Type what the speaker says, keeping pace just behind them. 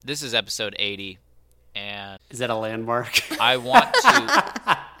This is episode 80, and Is that a landmark? I want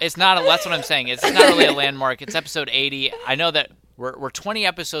to... It's not, that's what I'm saying. It's not really a landmark. It's episode 80. I know that we're 20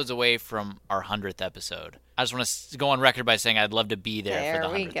 episodes away from our 100th episode. I just want to go on record by saying I'd love to be there for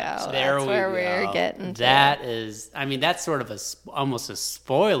the 100th episode. That's where we're getting to. That is, I mean, that's sort of almost a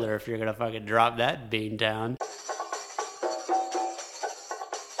spoiler if you're going to fucking drop that bean down.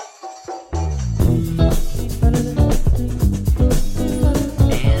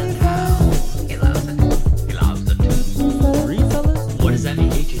 What does that mean?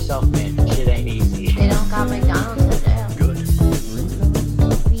 Hate yourself, man. Shit ain't easy. They don't got McDonald's today. Good. That's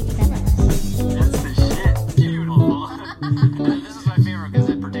the shit. Beautiful. This is my favorite because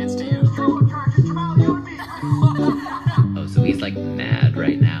it pertains to you. Oh, so he's like mad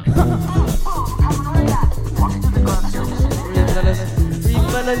right now.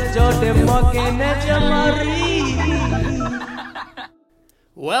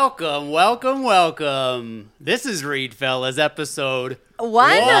 Welcome. This is Reed Fellas, episode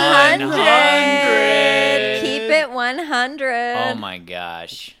 100. 100. Keep it 100. Oh my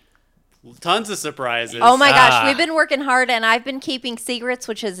gosh. Tons of surprises. Oh my gosh, we've been working hard, and I've been keeping secrets,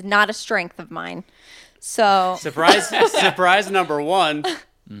 which is not a strength of mine. So Surprise number one.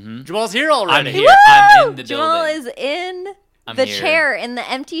 Jamal's here already. I'm here. I'm in the Jamal building. is in I'm the here. chair, in the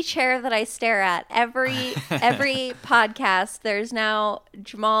empty chair that I stare at every podcast. There's now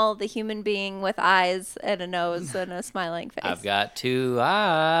Jamal, the human being with eyes and a nose and a smiling face. I've got two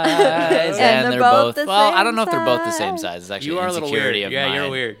eyes, and they're both the well, I same don't know if they're both the same size. size. It's actually You are a an little insecurity weird. of Yeah, mine. you're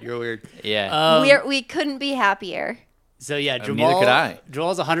weird. You're weird. Yeah. We couldn't be happier. So yeah, neither Jamal. could I.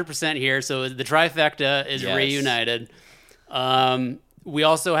 Joel's 100% here, so the trifecta is Yes. reunited. We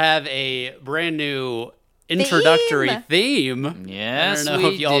also have a brand new introductory theme. Yes, I don't know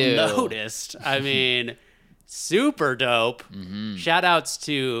we if y'all do. noticed. I mean, super dope. Shout outs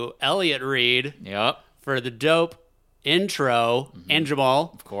to Elliot Reed Yep. for the dope intro, and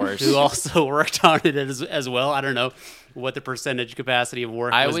Jamal, of course. who also worked on it as well. I don't know what the percentage capacity of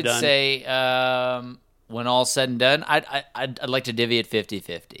work I was would done. say when all's said and done, I'd like to divvy it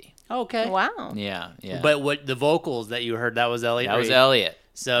 50-50. Okay. Wow. Yeah. But what the vocals that you heard, that was Elliot That was Reed. Elliot.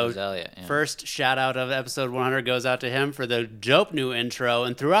 So That was Elliot, yeah. first shout out of episode 100 goes out to him for the dope new intro.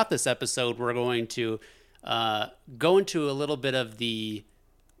 And throughout this episode, we're going to go into a little bit of the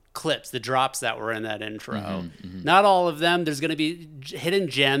clips, the drops that were in that intro. Mm-hmm, Not all of them. There's going to be hidden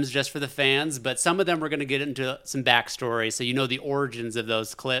gems just for the fans, but some of them we're going to get into some backstory so you know the origins of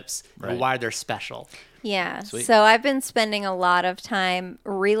those clips Right. and why they're special. Yeah. Sweet. So I've been spending a lot of time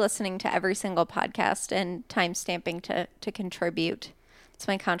re-listening to every single podcast and time stamping to contribute. It's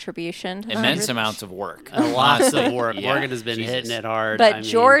my contribution. To the Immense 100th. amounts of work. Lots of work. Yeah. Morgan has been Jesus. hitting it hard. But I mean,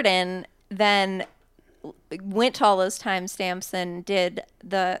 Jordan then went to all those timestamps and did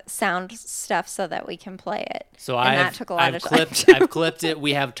the sound stuff so that we can play it. So and I've that took a lot of time. clipped. I've clipped it.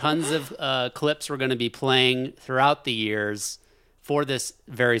 We have tons of clips we're going to be playing throughout the years for this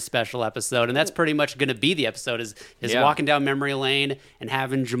very special episode, and that's pretty much going to be the episode. Is Yeah. walking down memory lane and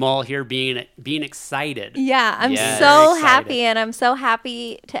having Jamal here being excited. Yeah, I'm Yes. so Very excited. happy, and I'm so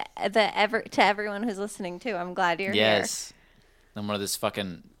happy to everyone who's listening too. I'm glad you're Yes. No more of this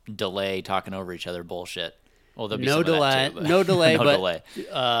fucking delay talking over each other bullshit. Well, there'll be No some of that delay, too, but- no delay, no but delay.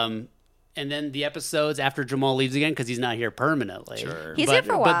 and then the episodes after Jamal leaves again because he's not here permanently. Sure. He's here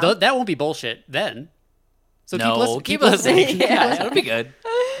for a while. But that won't be bullshit then. So No, keep listening. Yeah, it'll be good.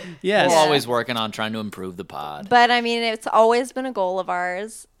 Yes. We're always working on trying to improve the pod. But I mean, it's always been a goal of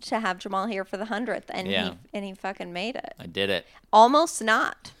ours to have Jamal here for the 100th, and Yeah. he fucking made it. I did it. Almost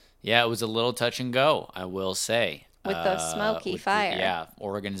not. Yeah, it was a little touch and go, I will say. With the smoky fire. Yeah,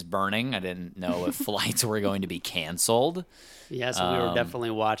 Oregon's burning. I didn't know if flights were going to be canceled. Yes, we were definitely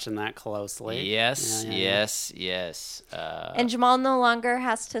watching that closely. Yes, Yeah. yes. And Jamal no longer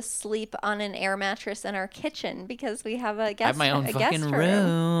has to sleep on an air mattress in our kitchen because we have a guest I have my own a fucking guest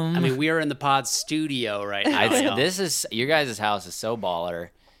room. I mean, we are in the pod studio right now. y'all. This is your guys' house is so baller,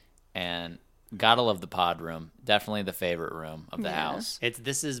 and gotta love the pod room. Definitely the favorite room of the house.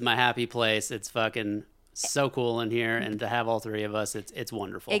 This is my happy place. It's fucking so cool in here, and to have all three of us, it's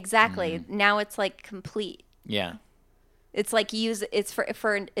wonderful. Exactly. Mm-hmm. Now it's like complete. Yeah. It's like it's for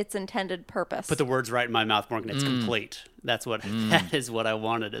its intended purpose. Put the words right in my mouth, Morgan. It's complete. That's what that is what I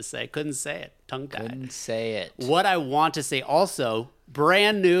wanted to say. Couldn't say it. Tongue tied. Couldn't say it. What I want to say also,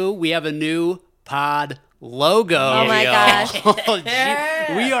 brand new. We have a new pod logo. Oh my y'all. gosh. Oh,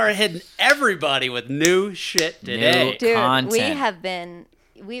 gee. We are hitting everybody with new shit today. New Dude, content. we have been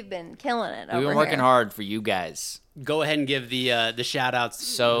we've been killing it. We've been working hard for you guys. Go ahead and give the shout outs.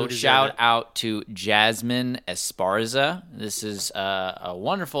 So shout out to Jasmine Esparza. This is a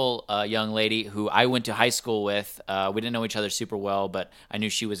wonderful young lady who I went to high school with. We didn't know each other super well, but I knew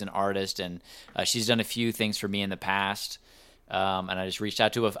she was an artist, and she's done a few things for me in the past. And I just reached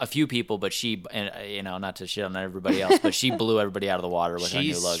out to a few people, but she, not to shit on everybody else, but she blew everybody out of the water with her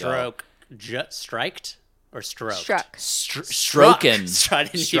new logo. Striked or stroked? Struck. Stroken. I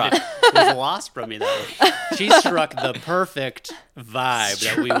didn't even, it was lost from me that way. She struck the perfect vibe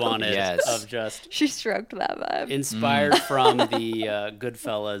that we wanted. Yes. Of just She stroked that vibe. inspired from the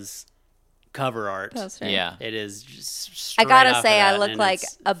Goodfellas cover art. Poster. Yeah. It is just I straight gotta off of say, I that, look and like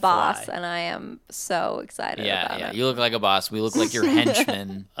it's a boss, fly. and I am so excited about Yeah. it. You look like a boss. We look like your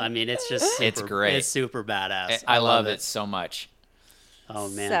henchmen. I mean, it's just super, It's great. It's super badass. I love it so much. Oh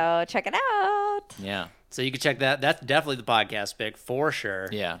man. So check it out. Yeah. So you can check that. That's definitely the podcast pick for sure.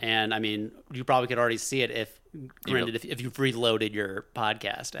 Yeah. And I mean, you probably could already see it if you've reloaded your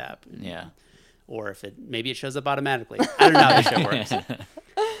podcast app. Yeah. Or if maybe it shows up automatically. I don't know how this shit works.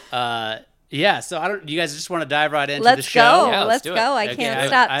 Yeah. So do you guys just want to dive right into the Let's show? go. Yeah, let's Let's do it. go. I Okay, can't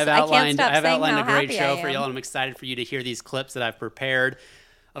stop. I've I can't outlined, stop I've saying outlined how a great happy show I for am. y'all, and I'm excited for you to hear these clips that I've prepared.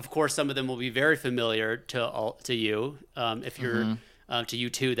 Of course, some of them will be very familiar to you, if you're to you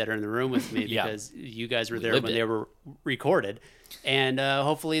two that are in the room with me, Yeah. because you guys were there lived when it. they were recorded, and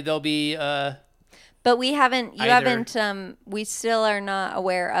hopefully they'll be. But we haven't. You Either- haven't. We still are not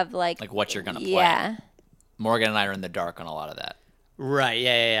aware of like Like what you're going to play. Yeah. Morgan and I are in the dark on a lot of that, Right,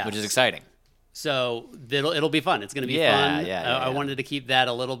 yeah. which is exciting. So it'll be fun. It's going to be Yeah, fun. yeah, I yeah. wanted to keep that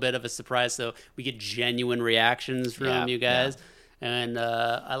a little bit of a surprise, so we get genuine reactions from Yeah, you guys, and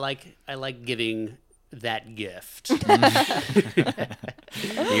I like giving that gift.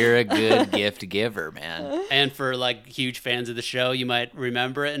 You're a good gift giver, man. And for like huge fans of the show, you might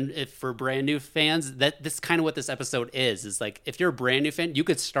remember it. And if for brand new fans, this kind of what this episode is like if you're a brand new fan, you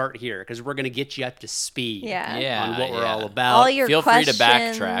could start here because we're going to get you up to speed Yeah. Yeah. on what we're yeah. all about. All your Feel free to questions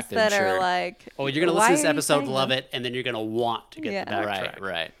backtrack, I'm that are sure. like. Oh, you're going to why listen to this are you episode, saying love that? it, and then you're going to want to get Yeah. the backtrack.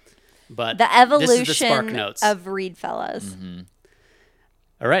 Right. But The this is the spark evolution notes. of Reed Fellas. Mm-hmm.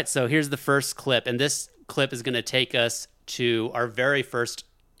 All right, so here's the first clip, and this clip is going to take us to our very first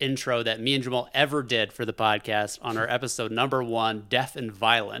intro that me and Jamal ever did for the podcast on our episode number 1, Deaf and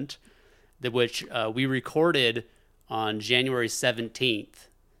Violent, which we recorded on January 17th,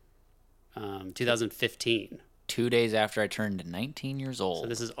 2015. 2 days after I turned 19 years old. So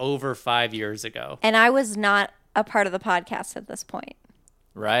this is over 5 years ago. And I was not a part of the podcast at this point.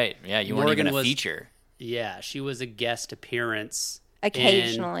 Right. Yeah, you weren't Morgan even a was- feature. Yeah, she was a guest appearance.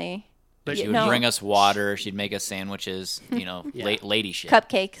 Occasionally. But She would no. bring us water. She'd make us sandwiches. Yeah. Lady shit.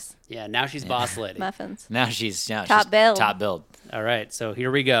 Cupcakes, Yeah, now she's boss lady. muffins. Now she's Top build. Top build. All right, so here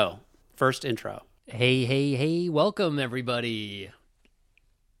we go. First intro. Hey, welcome everybody.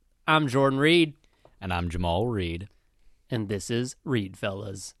 I'm Jordan Reed. And I'm Jamal Reed. And this is Reed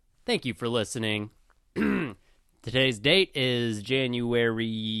Fellas. Thank you for listening. Today's date is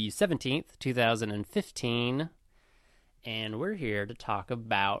January 17th, 2015. And we're here to talk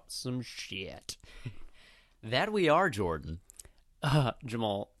about some shit. That we are, Jordan.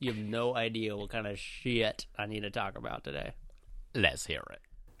 Jamal, you have no idea what kind of shit I need to talk about today. Let's hear it.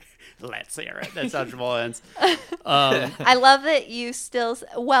 Let's hear it. That's how Jamal ends. I love that you still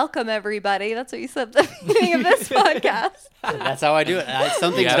welcome everybody. That's what you said at the beginning of this podcast. That's how I do it.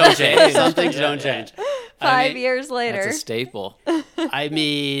 Some things Yeah, don't okay. change. Some things don't change. 5 years later. That's a staple. I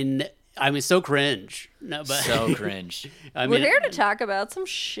mean, so cringe. No, but So cringe. I We're mean, here to talk about some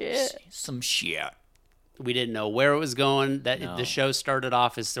shit. Some shit. we didn't know where it was going. That No. the show started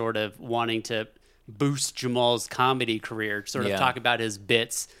off as sort of wanting to boost Jamal's comedy career, sort of Yeah. talk about his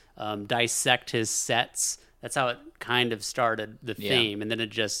bits, dissect his sets. That's how it kind of started, the Yeah. theme, and then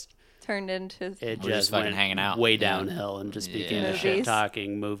it just Turned into We're just just fucking went hanging out. way Yeah. downhill and just became a Movies. shit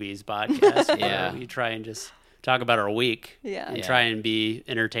talking movies podcast. where Yeah. we try and just talk about our week. Yeah. and Yeah. try and be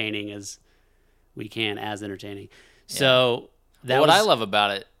entertaining as we can, as entertaining. So that But what was, I love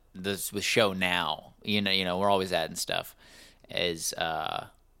about it, this show now, you know, we're always adding stuff, is I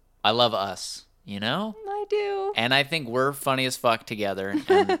love us, you know? I do. And I think we're funny as fuck together.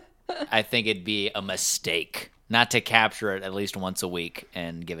 And I think it'd be a mistake not to capture it at least once a week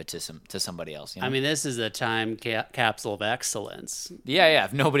and give it to somebody else. You know? I mean, this is a time capsule of excellence. yeah.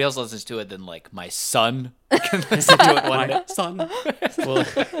 If nobody else listens to it, then like my son can listen to it one day. Son. Well,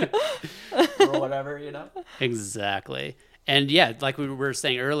 Or whatever, you know? exactly. And yeah, like we were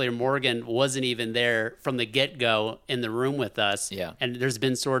saying earlier, Morgan wasn't even there from the get-go in the room with us. Yeah. And there's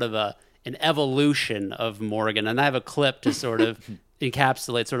been sort of an evolution of Morgan. And I have a clip to sort of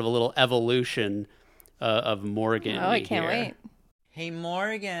encapsulate sort of a little evolution of Morgan. Oh, I can't wait. Hey,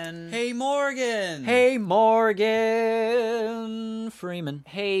 Morgan. Hey, Morgan. Hey, Morgan Freeman.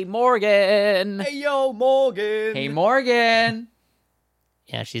 Hey, Morgan. Hey, yo, Morgan. Hey, Morgan.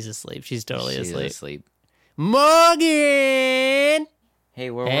 Yeah, she's asleep. She's totally She's asleep. asleep. Morgan! Hey,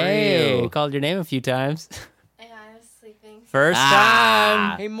 where Hey, were you? called your name a few times. Yeah, I was sleeping. First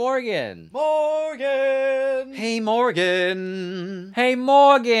time. Hey, Morgan. Morgan. Hey, Morgan. Hey,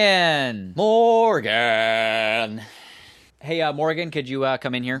 Morgan. Morgan. Hey, Morgan, could you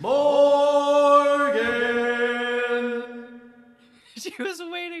come in here? Morgan. She was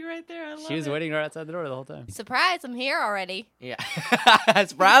waiting right there. I love She was waiting right outside the door the whole time. Surprise, I'm here already. Yeah.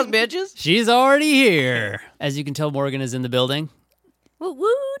 Surprise, bitches. She's already here. As you can tell, Morgan is in the building. Woot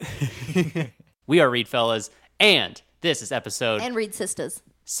woot. We are Reed Fellas, and this is episode And Reed Sisters.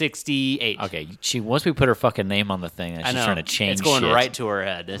 68. Okay, once we put her fucking name on the thing, I she's know. trying to change It's going shit. right to her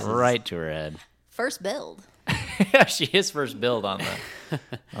head. This is- Right to her head. First build. She is first build on the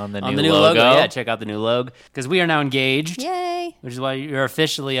on the new logo. Yeah, check out the new logo. Because we are now engaged, Yay. which is why you're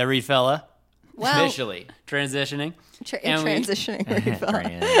officially a Reed Fella. Well, Officially. Transitioning. and we- transitioning Reed Fella.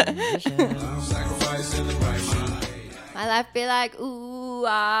 My life be like, ooh,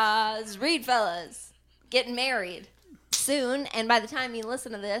 ahs, Reed Fellas. Getting married soon. And by the time you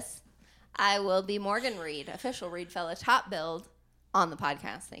listen to this, I will be Morgan Reed, official Reed Fella top build on the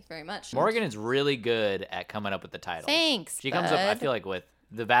podcast. Thank you very much. Morgan is really good at coming up with the titles. Thanks, She comes up, I bud. feel like, with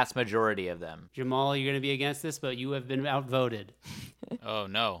the vast majority of them. Jamal, you're going to be against this, but you have been outvoted. Oh,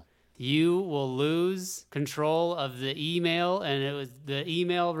 no. You will lose control of the email, and the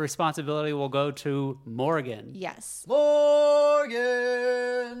email responsibility will go to Morgan. Yes.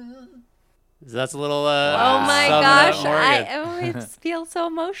 Morgan. So that's a little. Oh my summing up gosh, Morgan. I always feel so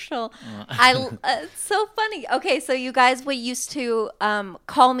emotional. It's so funny. Okay, so you guys would used to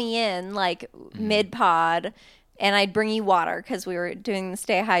call me in like mid pod, and I'd bring you water because we were doing the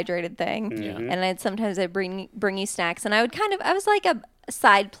stay hydrated thing. And I'd bring you snacks, and I was like a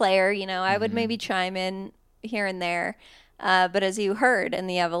side player, you know. I would maybe chime in here and there, but as you heard in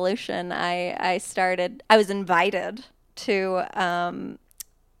the evolution, I was invited to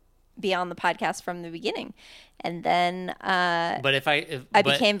be on the podcast from the beginning, and then But I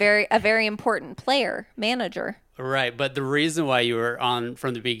became a very important player, manager. Right, but the reason why you were on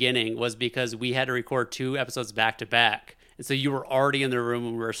from the beginning was because we had to record 2 episodes back to back. And so you were already in the room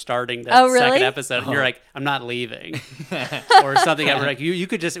when we were starting that Oh, really? second episode, and you're like, I'm not leaving. Or something. We're like, you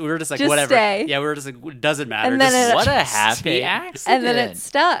could just, we were just like, Just whatever. stay. Yeah, we were just like, it doesn't matter. And then just it- What a stay. happy accident. And then it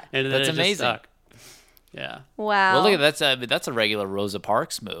stuck. And then That's it just amazing. stuck. Yeah. Wow. Well, look at that's a regular Rosa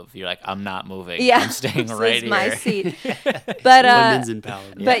Parks move. You're like, I'm not moving. Yeah, I'm staying this right is here. my seat. But Women's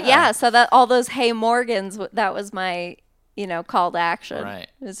empowerment. but yeah, so that all those Hey Morgans, that was my call to action. Right.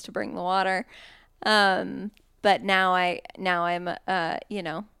 Is to bring the water. But now I'm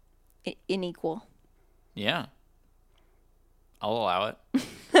unequal. Yeah. I'll allow it.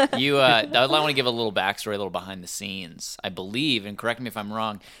 I want to give a little backstory, a little behind the scenes. I believe, and correct me if I'm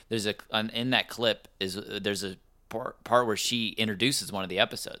wrong, there's in that clip there's a part where she introduces one of the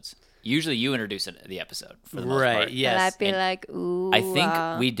episodes. Usually you introduce the episode for the most Right, part. yes. And I'd be And like, ooh. I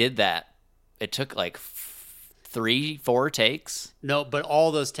think we did that. It took like 3-4 takes. No, but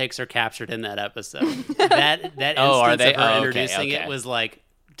all those takes are captured in that episode. that instance Oh, are they? of her Oh, okay, introducing okay. it was like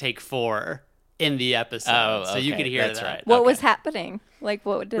take 4 in the episode. Oh, So you okay, could hear that's that. right. What Okay. was happening? Like,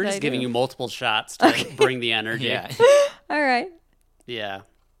 what did We're I just do? giving you multiple shots to bring the energy. Yeah. All right. Yeah.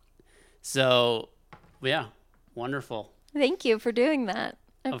 So, yeah, wonderful. Thank you for doing that.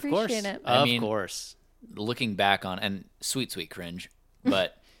 I Of course. appreciate it. I Of mean- course. Looking back on, and sweet cringe,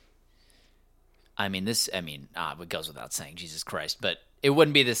 but it goes without saying, Jesus Christ, but it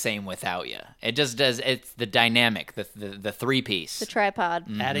wouldn't be the same without you. It just does. It's the dynamic, the 3-piece. The tripod.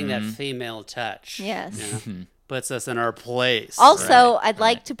 Adding that female touch. Yes. Puts us in our place. Also, I'd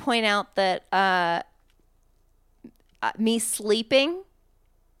like to point out that me sleeping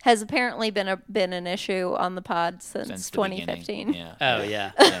has apparently been an issue on the pod since Since the 2015. beginning. Yeah. Oh,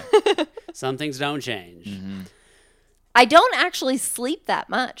 yeah. Yeah. Some things don't change. I don't actually sleep that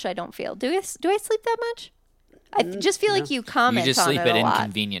much. I don't feel. Do I sleep that much? I just feel like you comment You just on sleep it at a lot.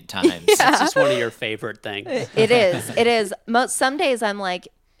 inconvenient times. It's just one of your favorite things. It is. It is. Some days I'm like,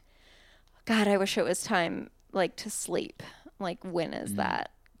 God, I wish it was time like to sleep. Like, when is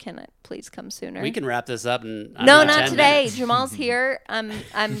that? Can it please come sooner? We can wrap this up in No, 10 not today. minutes. Jamal's here. I'm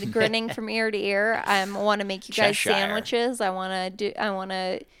grinning from ear to ear. I want to make you guys Cheshire. sandwiches. I want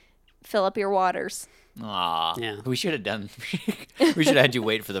to fill up your waters. Aw. Yeah. We should have done. We should have had you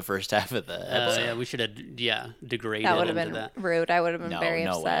wait for the first half of the episode. Yeah, we should have degraded That would have into been that. rude. I would have been No, very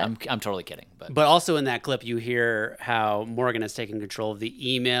no way. upset. I'm totally kidding. But also in that clip, you hear how Morgan has taken control of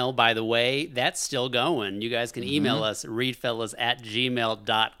the email. By the way, that's still going. You guys can email us,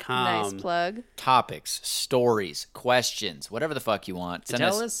 readfellas@gmail.com. Nice plug. topics, stories, questions, whatever the fuck you want. Send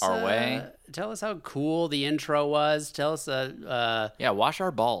us our way. Tell us how cool the intro was. Tell us, Yeah, wash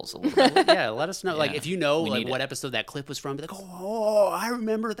our balls a little bit. yeah, let us know. Like Yeah, if you know we like need what it. episode that clip was from, be like, oh, I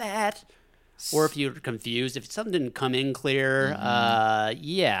remember that. Or if you're confused, if something didn't come in clear,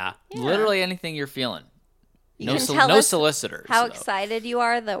 yeah. Literally anything you're feeling. You can tell no us solicitors. How though. excited you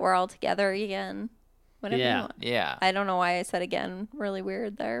are that we're all together again. Whatever Yeah. you want. Yeah. I don't know why I said again. Really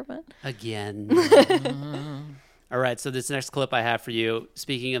weird there, but Again. All right, so this next clip I have for you,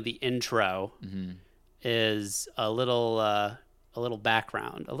 speaking of the intro, is a little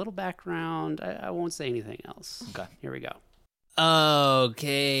background. A little background. I won't say anything else. Okay. Here we go.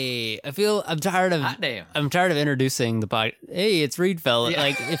 Okay, I'm tired of Hot damn. I'm tired of introducing the pod. Hey, it's Reed Fella.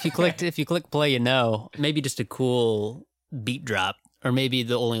 Like if you click play, you know. Maybe just a cool beat drop, or maybe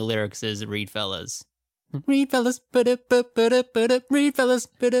the only lyrics is Reed Fellas. Reed Fellas, Reed Fellas.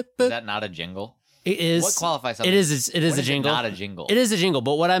 Is that not a jingle? It is. What qualifies something? It is. It is What a jingle. Not a jingle. It is a jingle.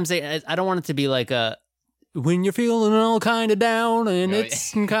 But what I'm saying is, I don't want it to be like a. When you're feeling all kind of down and Oh, yeah.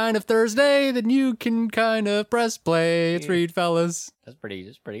 it's kind of Thursday, then you can kind of press play. It's Reed Fellas. That's pretty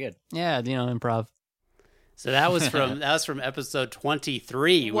good. Yeah, improv. So that was from episode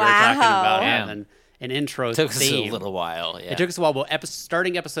 23. We were Wow. talking about Damn. having an intro Took us theme. a little while. Yeah. It took us a while, but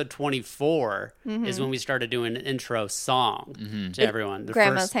starting episode 24 is when we started doing an intro song to everyone. The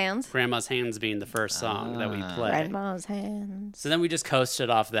Grandma's first- Hands. Grandma's Hands being the first song that we play. Grandma's hands. So then we just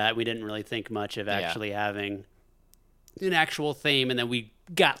coasted off that. We didn't really think much of actually having an actual theme, and then we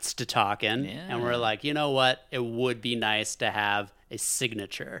got to talking, and we're like, you know what? It would be nice to have a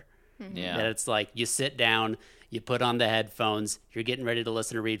signature. Yeah. That it's like you sit down, you put on the headphones, you're getting ready to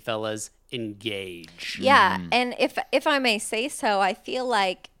listen to Reed Fellas, engage. Yeah, and if I may say so, I feel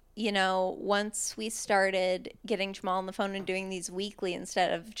like once we started getting Jamal on the phone and doing these weekly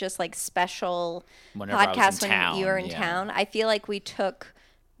instead of just like special Whenever I was in podcasts when town, you were in yeah. town, I feel like we took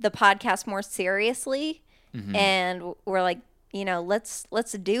the podcast more seriously, and we're like,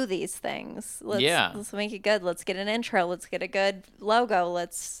 let's do these things. Let's make it good. Let's get an intro. Let's get a good logo.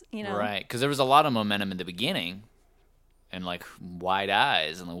 Let's Right, because there was a lot of momentum in the beginning, and like wide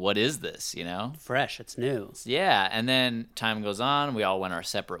eyes, and like, what is this? Fresh, it's new. Yeah, and then time goes on. We all went our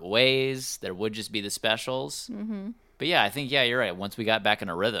separate ways. There would just be the specials. Mm-hmm. But yeah, I think you're right. Once we got back in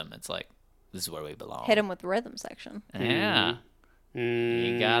a rhythm, it's like this is where we belong. hit him with the rhythm section. Yeah,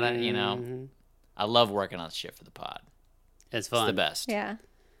 you gotta. I love working on shit for the pod. It's It's fun. the best. Yeah,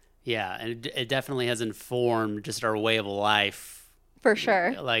 Yeah, and it definitely has informed just our way of life. for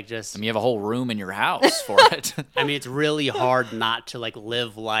sure. Like just, I mean, you have a whole room in your house for it. I mean, it's really hard not to like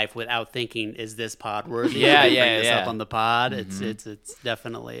live life without thinking, is this pod worthy? Yeah, Can we yeah, bring this yeah. up on the pod. It's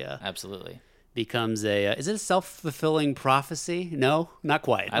definitely Absolutely. becomes a. Is it a self-fulfilling prophecy? No, not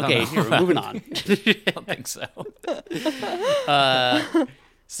quite. I don't Okay, know. here, we're moving on. I don't think so.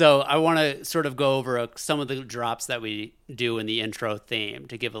 So I want to sort of go over some of the drops that we do in the intro theme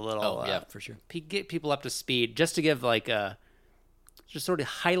to give a little. Oh, yeah, for sure. Get people up to speed, just to give like just sort of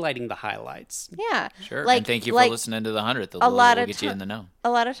highlighting the highlights. Yeah, Sure. Like, and thank you for like listening to the 100th. a lot We'll of get you in the know. a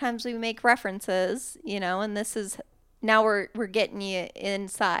lot of times we make references, and this is now we're getting you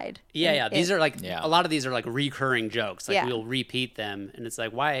inside. Yeah. These are like Yeah. a lot of these are like recurring jokes. Like Yeah. we'll repeat them, and it's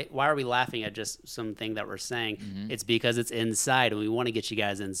like why are we laughing at just something that we're saying? Mm-hmm. It's because it's inside, and we want to get you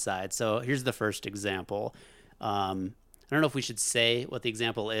guys inside. So here's the first example. I don't know if we should say what the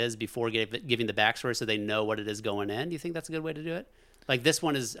example is before giving the backstory, so they know what it is going in. Do you think that's a good way to do it? Like this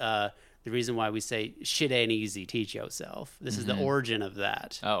one is the reason why we say shit ain't easy. Teach yourself. This is the origin of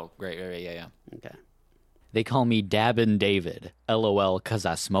that. Oh, great. Yeah. Okay. They call me Dabbin' David. LOL, 'cause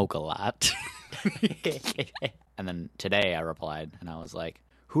I smoke a lot. And then today I replied, and I was like,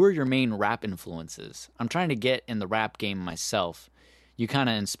 who are your main rap influences? I'm trying to get in the rap game myself. You kind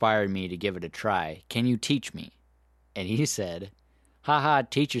of inspired me to give it a try. Can you teach me? And he said, haha,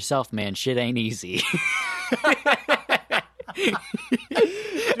 teach yourself, man. Shit ain't easy.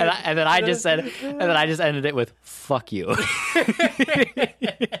 and then I just ended it with, fuck you.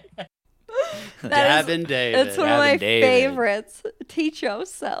 Dabbin' David. It's one of my Dabbin' David. favorites. Teach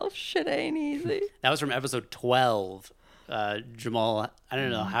yourself. Shit ain't easy. That was from episode 12. Jamal, I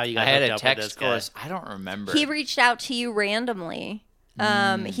don't know how you got I had hooked a up with text this guy. course. I don't remember. He reached out to you randomly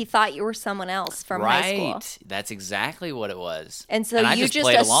He thought you were someone else from high school. Right. That's exactly what it was. And so I you just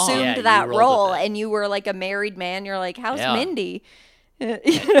played along. assumed Yeah, you that rolled role, with it. and you were like a married man. You're like, how's Yeah. Mindy? you know,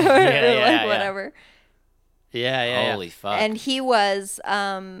 yeah, like whatever. Yeah. Holy fuck. And he was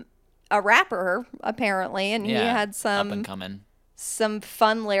a rapper apparently, and he had up some and coming.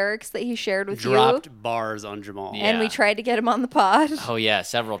 fun lyrics that he shared with Dropped you. bars on Jamal. Yeah. And we tried to get him on the pod. Oh yeah,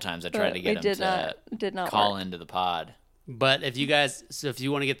 several times I tried But to get we him to did not call work. into the pod. But if you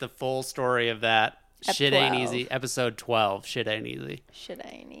want to get the full story of that, At Shit Ain't 12. Easy, episode 12, Shit Ain't Easy. Shit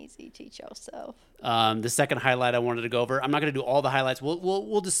ain't easy. Teach yourself. The second highlight I wanted to go over. I'm not going to do all the highlights.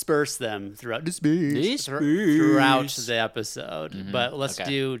 We'll disperse them throughout throughout the episode. But let's Okay.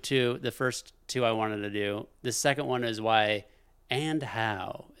 do the first two I wanted to do. The second one is why and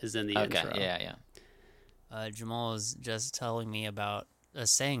how is in the Okay. intro. Yeah. Jamal was just telling me about a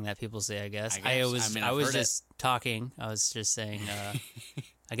saying that people say. I guess I I guess. was I mean, I I've was heard it. just talking. I was just saying.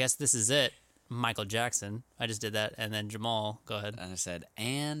 I guess this is it. Michael Jackson. I just did that, and then Jamal, go ahead. And I said,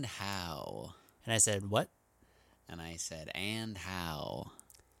 and how? And I said, what? And I said, and how?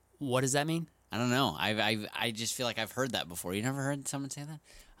 What does that mean? I don't know. I just feel like I've heard that before. You never heard someone say that?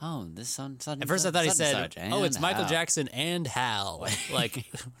 Oh, this son. At first, I thought he said, "Oh, it's Michael Jackson and Hal." Like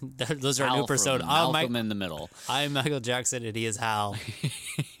those are a new persona. Malcolm in the middle. I'm Michael Jackson and he is Hal.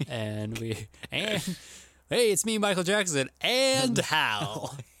 and hey, it's me, Michael Jackson, and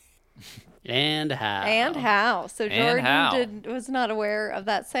Hal. And how. And how? So And how. Jordan was not aware of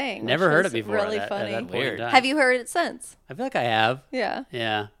that saying. Never which heard was it before. Really at funny. that point in Weird. time. Have you heard it since? I feel like I have. Yeah.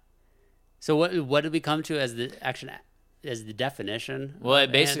 Yeah. So what did we come to as the definition? Well, of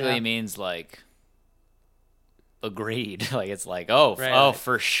it basically and how? means like agreed. Like it's like, oh, Right, oh, right.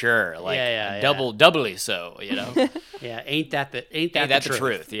 for sure. Like Yeah. doubly so. You know, Yeah, ain't that the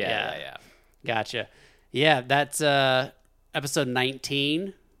truth? Yeah. Gotcha. Yeah, that's episode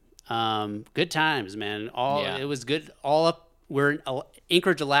 19. Good times, man. Yeah. It was good. All up. We're in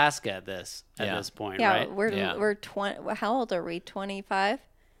Anchorage, Alaska at this point, Yeah. right? We're 20. How old are we? 25.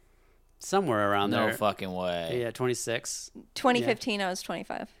 Somewhere around No there. fucking way. Yeah, 26. 2015. I was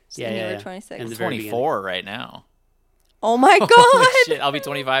 25. So Yeah, you yeah, were yeah. 26. In the very 24 right now. Oh my Holy God. shit, I'll be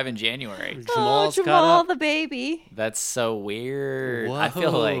 25 in January. Jamal's caught Jamal up. the baby. That's so weird. I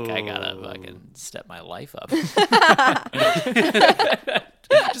feel like I gotta fucking step my life up.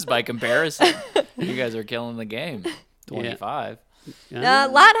 Just by comparison, you guys are killing the game. 25. A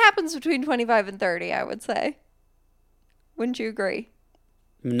lot happens between 25 and 30, I would say. Wouldn't you agree?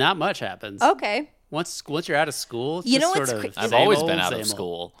 Not much happens. Okay. Once you're out of school, it's You know just what's sort of cra- I've same always old, been out same of old.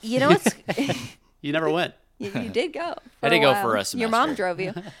 school. You know what's... You never went. you did go. I did a go while. for a Your semester. mom drove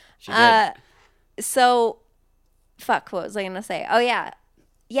you. She did. So, fuck, what was I going to say? Oh, yeah.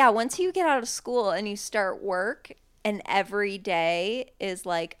 Yeah, once you get out of school and you start work, and every day is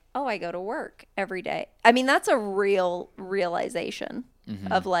like, oh, I go to work every day. I mean, that's a real realization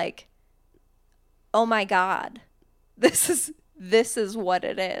of like, oh my God, this is what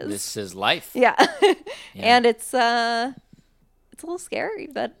it is. This is life. Yeah. And it's a little scary,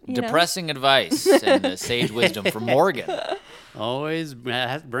 but you know. Depressing advice and the sage wisdom from Morgan. Always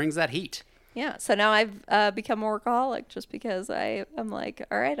brings that heat. Yeah, so now I've become a workaholic just because I'm like,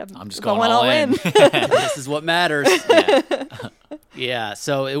 all right, I'm just going going all in. This is what matters. Yeah.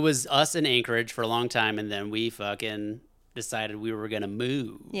 So it was us in Anchorage for a long time, and then we fucking decided we were gonna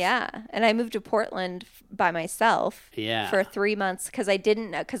move. Yeah, and I moved to Portland by myself. Yeah. For 3 months because I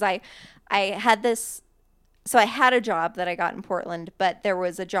didn't know because I had this. So I had a job that I got in Portland, but there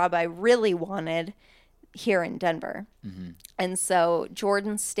was a job I really wanted here in Denver, and so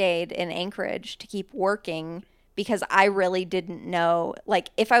Jordan stayed in Anchorage to keep working because I really didn't know. Like,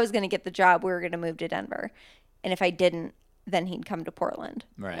 if I was going to get the job, we were going to move to Denver, and if I didn't, then he'd come to Portland.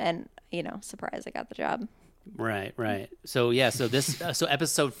 Right. And surprise, I got the job. Right. So yeah. So this. So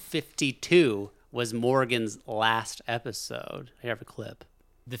episode 52 was Morgan's last episode. I have a clip.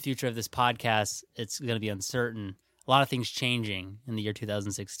 The future of this podcast, it's going to be uncertain. A lot of things changing in the year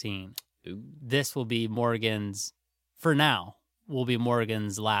 2016. This will be Morgan's, for now, will be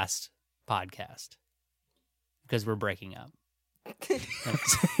Morgan's last podcast because we're breaking up.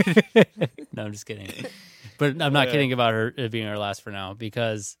 No, I'm just kidding. But I'm not kidding about it being our last for now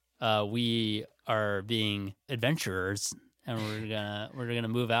because we are being adventurers and we're gonna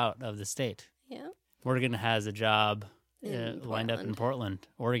move out of the state. Yeah. Morgan has a job In lined up in Portland. Portland,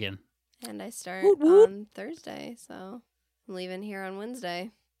 Oregon. And I start on Thursday, so I'm leaving here on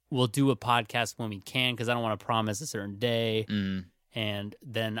Wednesday. We'll do a podcast when we can because I don't want to promise a certain day. Mm. And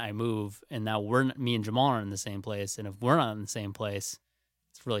then I move, and now me and Jamal are in the same place. And if we're not in the same place,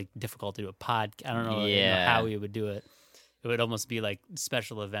 it's really difficult to do a pod. I don't know, Yeah. how we would do it. it would almost be like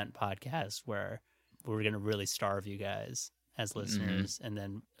special event podcast where we're gonna really starve you guys as listeners, and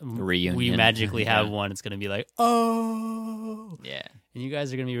then we Reunion. magically have one. It's gonna be like, oh, Yeah. and you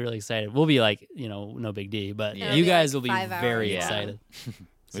guys are gonna be really excited. We'll be like, no big D, but Yeah. you It'll be guys like will be 5 hours. very Yeah. excited.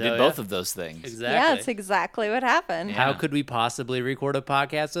 We So, did both of those things. Exactly. Yeah, it's exactly what happened. Yeah. How could we possibly record a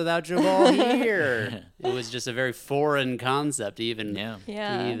podcast without Jabal here? It was just a very foreign concept, even. Yeah.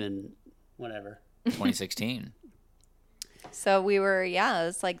 Yeah. Even whatever. 2016. So we were,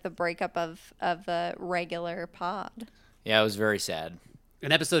 it's like the breakup of the regular pod. Yeah, it was very sad.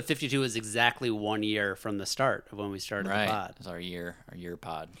 And episode 52 is exactly 1 year from the start of when we started Right. the pod. It's our year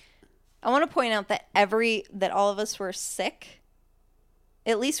pod. I want to point out that that all of us were sick.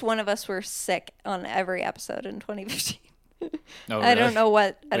 At least one of us were sick on every episode in 2015. Oh, I don't really? know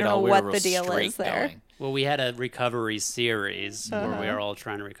what We were what real the deal straight is there. going. Well, we had a recovery series where we were all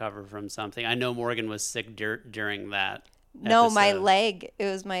trying to recover from something. I know Morgan was sick during that. No, my episode. leg. It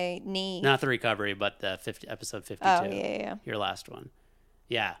was my knee. Not the recovery, but the episode 52. Oh, yeah. Your last one.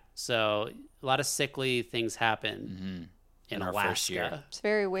 Yeah. So a lot of sickly things happen in our Alaska. first year. It's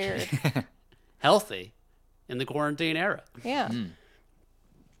very weird. Healthy in the quarantine era. Yeah.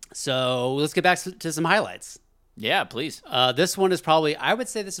 So let's get back to some highlights. Yeah, please. This one is probably, I would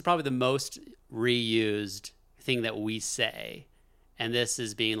say this is probably the most reused thing that we say. And this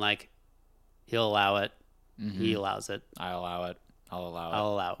is being like, he'll allow it. He allows it. I'll allow it. I'll allow it.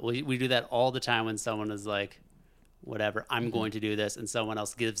 I'll allow it. We do that all the time when someone is like, whatever, I'm going to do this. And someone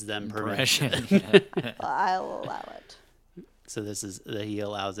else gives them permission. I'll allow it. So this is the he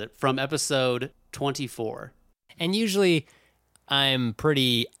allows it from episode 24. And usually, I'm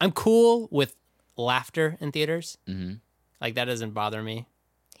cool with laughter in theaters. Mm-hmm. Like that doesn't bother me.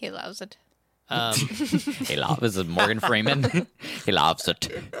 He loves it. He loves. This is Morgan Freeman. He loves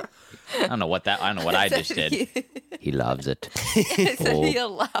it. I don't know what I just did. He loves it. He said he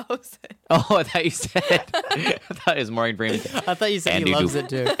allows it. Oh, I thought you said. I thought it was Morgan Freeman. I thought you said he loves it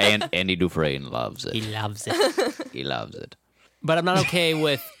too. And Andy Dufresne loves it. He loves it. He loves it. But I'm not okay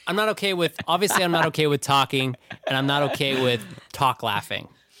with obviously I'm not okay with talking, and I'm not okay with talk laughing,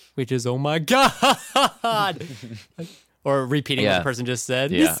 which is oh my god. Or repeating what Yeah. the person just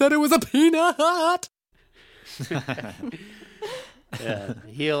said. Yeah. He said it was a peanut. Yeah,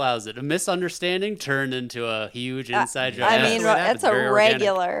 he allows it. A misunderstanding turned into a huge inside joke. I That's mean, what happened. that's a Very organic.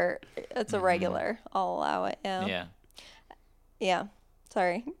 regular. It's a regular. I'll allow it. Yeah. Yeah. Yeah.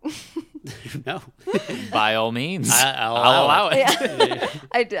 Sorry. No, By all means. I'll I'll allow allow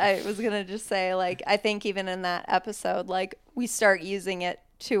it. I was gonna just say, like, I think even in that episode, like, we start using it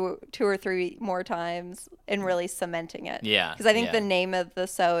two or three more times and really cementing it. Yeah, Because I think yeah. the name of the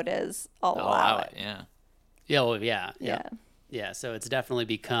sode is I'll I'll allow it. Yeah. Yeah, well, yeah. Yeah. Yeah, so it's definitely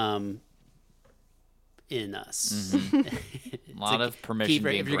become in us. A lot of permission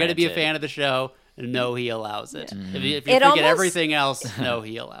being If you're going to be a granted. fan of the show, know he allows it. If you It forget almost- everything else, know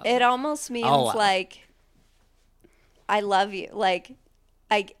he allows it. It almost means I'll allow it. like I love you. Like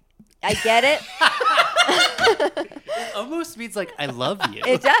I get it. It almost means like, I love you.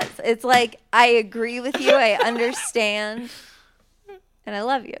 It does. It's like I agree with you. I understand, and I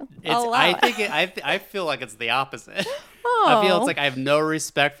love you. I'll allow it. I feel like it's the opposite. I feel it's like I have no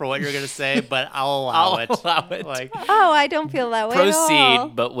respect for what you're going to say, but I'll allow it. allow it. Like, Oh, I don't feel that way at all.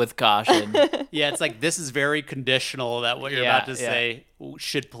 Proceed, but with caution. yeah, it's like this is very conditional that what you're Yeah, about to yeah. say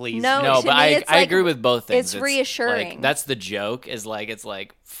should please No, me. No, to but me, I it's I like- agree with both things. it's reassuring. Like, that's the joke. Is like it's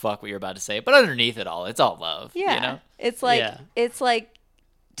like fuck what you're about to say, but underneath it all, it's all love. Yeah. You know. It's like Yeah.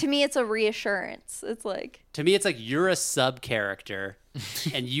 to me it's a reassurance. It's like To me, it's like you're a sub character,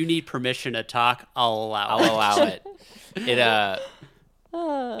 and you need permission to talk. I'll allow it. I'll allow it. It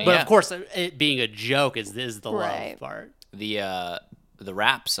But of course, it being a joke is the Right. love part. the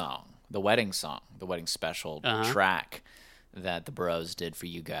rap song, the wedding special track that the Bros did for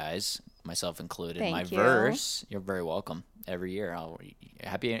you guys, myself included. Thank my you. verse. You're very welcome. Every year,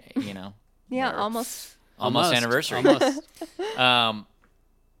 happy. yeah, or almost almost anniversary. Almost.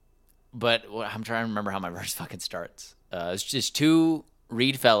 But I'm trying to remember how my verse fucking starts. It's just two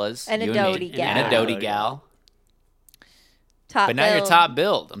Reed fellas And a you Doty me, gal. and a Doty gal. top. But now you're build. top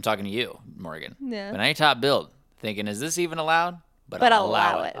build. I'm talking to you, Morgan. Yeah. But now you're top build. Thinking, is this even allowed? But I'll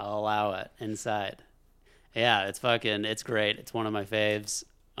allow it. I'll allow it inside. Yeah, it's great. It's one of my faves.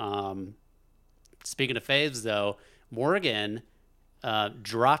 Speaking of faves, though, Morgan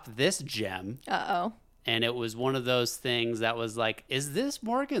dropped this gem, Uh-oh. and it was one of those things that was like, is this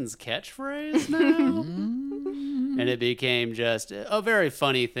Morgan's catchphrase now? And it became just a very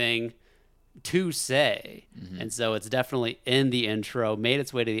funny thing to say. And so it's definitely in the intro, made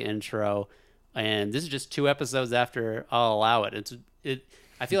its way to the intro. And this is just 2 episodes after I'll allow it.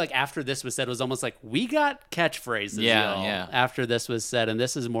 I feel like after this was said, it was almost like we got catchphrases. Yeah, y'all, yeah. After this was said, and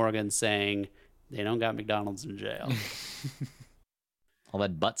this is Morgan saying they don't got McDonald's in jail. All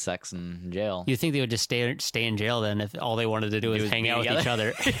that butt sex in jail. You think they would just stay in jail then if all they wanted to do was hang out with each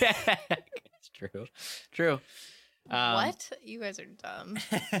other? It's true. True. What? You guys are dumb.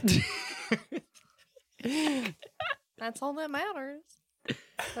 That's all that matters.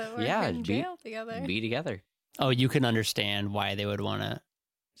 That we're Yeah, in jail together. Be together. Oh, you can understand why they would want to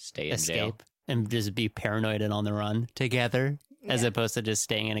Stay in jail. escape and just be paranoid and on the run together, as Yeah. opposed to just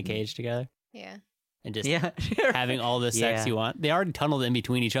staying in a cage together Yeah. and just Yeah. having all the sex Yeah. you want. They already tunneled in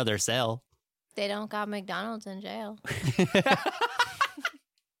between each other's cell. They don't got McDonald's in jail.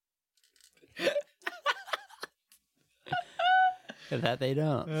 That they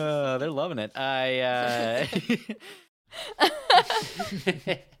don't. They're loving it.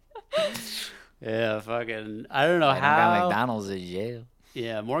 Yeah, fucking. I don't know I don't got how. McDonald's in jail.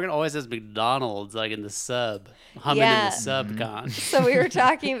 Yeah, Morgan always has McDonald's like in the sub, humming Yeah. in the sub con. So we were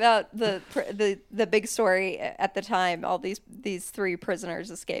talking about the big story at the time. All these 3 prisoners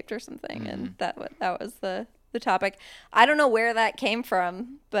escaped or something, and that was the topic. I don't know where that came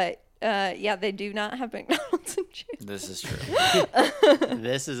from, but yeah, they do not have McDonald's in jail. This is true.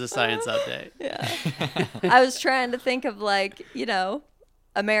 This is a science update. Yeah, I was trying to think of like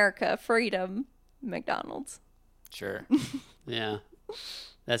America, freedom, McDonald's. Sure. Yeah,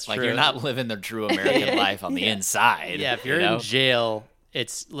 that's Like true. you're not living the true American life on the inside. Yeah, if you're you know? in jail,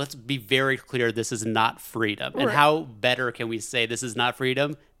 let's be very clear. This is not freedom. And Right. how better can we say this is not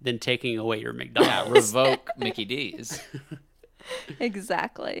freedom than taking away your Yeah, McDonald's? revoke Mickey D's.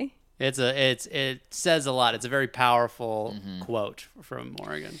 Exactly. It says a lot. It's a very powerful quote from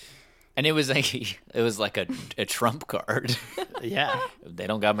Morgan. And it was like a Trump card. Yeah. They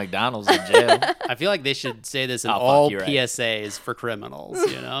don't got McDonald's in jail. I feel like they should say this in Oh, fuck, all you're right. PSAs for criminals,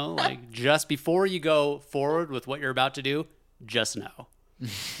 like just before you go forward with what you're about to do, just know.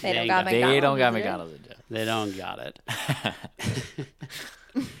 They don't ain't got got- McDonald's. They don't got in jail. McDonald's in jail. They don't got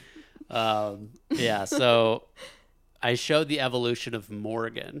it. Yeah, so I showed the evolution of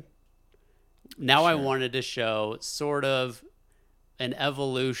Morgan. Now I wanted to show sort of an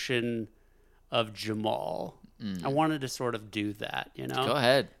evolution of Jamal. I wanted to sort of do that, Go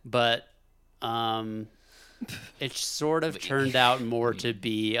ahead. But it sort of turned out more to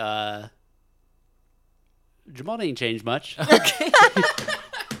be Jamal didn't change much.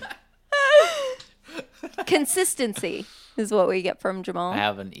 Consistency is what we get from Jamal. I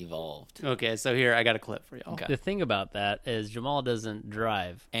haven't evolved. Okay, so here I got a clip for y'all. Okay. The thing about that is Jamal doesn't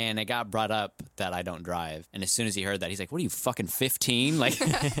drive. And it got brought up that I don't drive. And as soon as he heard that, he's like, what are you, fucking 15? Like,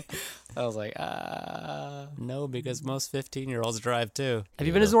 I was like, no, because most 15-year-olds drive too. Have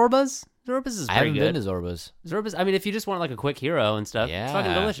you been to Zorba's? Zorba's is I pretty haven't good. been to Zorba's. Zorba's, I mean, if you just want like a quick hero and stuff, it's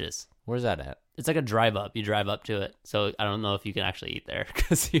fucking Yeah. delicious. Where's that at? It's like a drive up. You drive up to it. So I don't know if you can actually eat there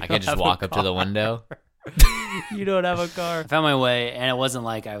because I can just walk up to the window. You don't have a car. I found my way, and it wasn't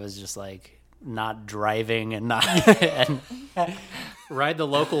like I was just like not driving and not. and Ride the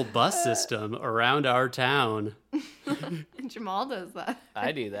local bus system around our town. Jamal does that.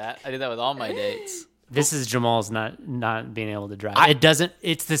 I do that. I do that with all my dates. this is Jamal's not being able to drive. It doesn't.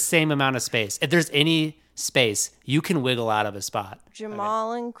 It's the same amount of space. If there's any space, you can wiggle out of a spot.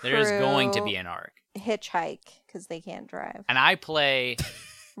 Jamal and crew There's going to be an arc. hitchhike because they can't drive. And I play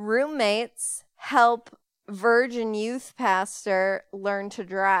Roommates help virgin youth pastor learn to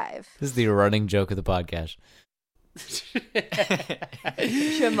drive. This is the running joke of the podcast.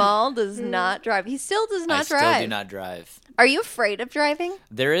 Jamal does not drive. He still does not I still drive. do not drive. Are you afraid of driving?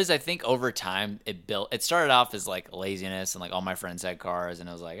 There is, I think, over time, it started off as like laziness, and like all my friends had cars, and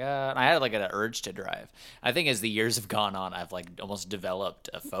I was like, and I had like an urge to drive. I think as the years have gone on, I've like almost developed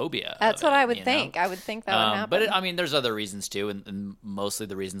a phobia. That's of what it, I would you know? think. I would think that would happen. But I mean, there's other reasons too, and mostly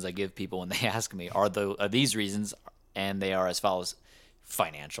the reasons I give people when they ask me are these reasons, and they are as follows: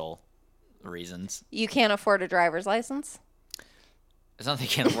 financial reasons. You can't afford a driver's license? It's not that they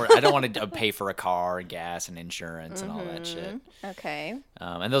can't afford. I don't want to pay for a car, and gas, and insurance, and all that shit. Okay.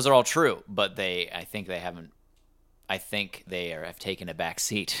 And those are all true, but I think they haven't. I think they have taken a back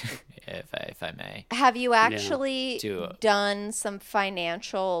seat, if I may. Have you actually To- done some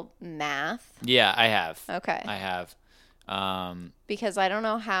financial math? Yeah, I have. Okay. I have. Because I don't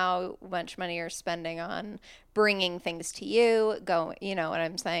know how much money you're spending on bringing things to you, you know what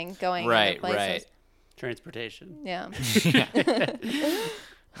I'm saying? Going Right, other places. right. Transportation. Yeah.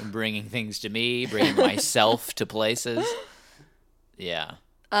 Bringing things to me, bringing myself to places. Yeah.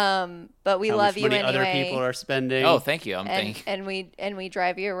 But we How love much you money anyway. other people are spending. Oh, thank you. and we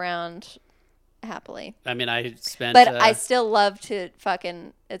drive you around happily. I mean, I spent. But I still love to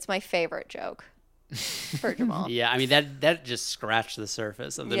fucking. It's my favorite joke for Jamal. Yeah, I mean that just scratched the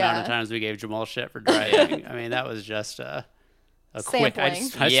surface of the Yeah. amount of times we gave Jamal shit for driving. I mean, that was just a quick. I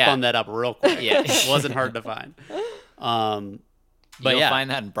Yeah. spun that up real quick. Yeah. It wasn't hard to find. But You'll yeah, find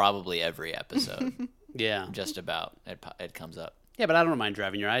that in probably every episode. yeah, Just about. It comes up. yeah. But I don't mind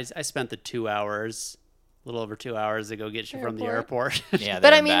driving you. I spent the 2 hours, a little over 2 hours to go get you from the airport. Yeah, But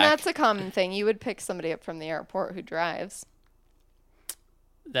there I and mean, back. that's a common thing. You would pick somebody up from the airport who drives.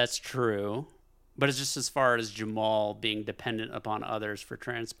 That's true. But it's just as far as Jamal being dependent upon others for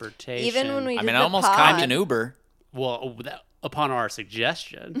transportation. Even when we I did mean, the I almost pod, climbed an Uber. well, upon our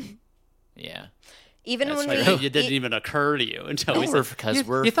suggestion, Yeah. even That's when true. we it didn't even occur to you until we said, Because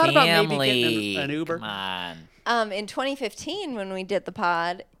we're you thought about maybe family. getting an Uber? Come on. in 2015 when we did the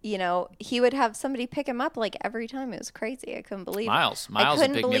pod, you know, he would have somebody pick him up like every time. It was crazy. I couldn't believe Miles. I Miles would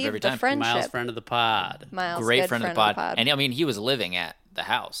couldn't pick me up believe every the time. friendship. Miles, friend of the pod. Miles, Great good friend of the pod. And I mean, he was living at the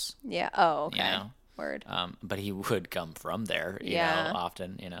house. yeah. Oh, okay. You know? Word. But he would come from there, you Yeah. know,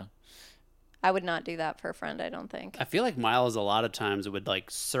 often, you know. I would not do that for a friend. I don't think. I feel like Miles a lot of times would like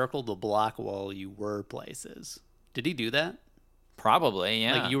circle the block while you were places. Did he do that? Probably,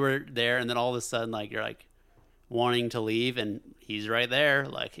 yeah. Like you were there and then all of a sudden like you're like wanting to leave and he's right there.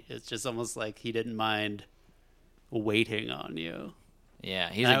 Like it's just almost like he didn't mind waiting on you. Yeah,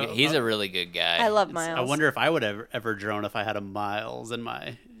 I- he's a really good guy. I love Miles. I wonder if I would ever drone if I had a Miles in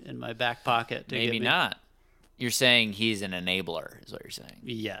my back pocket. To Maybe get me. not. You're saying he's an enabler, is what you're saying.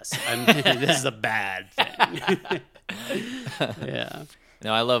 Yes, this is a bad thing. Yeah,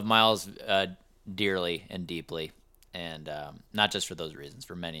 No, I love Miles dearly and deeply, and not just for those reasons,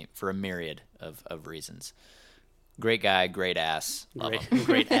 for a myriad of reasons. Great guy, great ass, love him.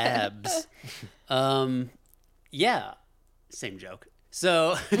 great abs. Yeah, same joke.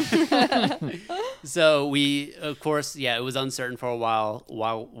 So, so we, of course, yeah, it was uncertain for a while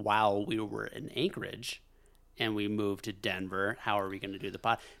while we were in Anchorage, and we moved to Denver. How are we going to do the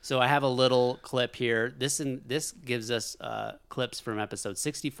pod? So I have a little clip here. This gives us clips from episodes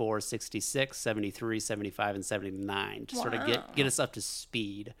 64, 66, 73, 75, and 79 to sort of get us up to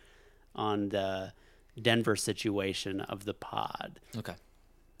speed on the Denver situation of the pod. Okay.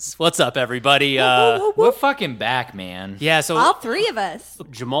 What's up, everybody? We're fucking back, man. Yeah, so All three of us.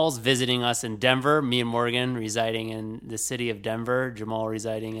 Jamal's visiting us in Denver. Me and Morgan residing in the city of Denver. Jamal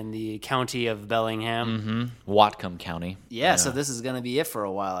residing in the county of Bellingham. Whatcom County. Yeah, so this is going to be it for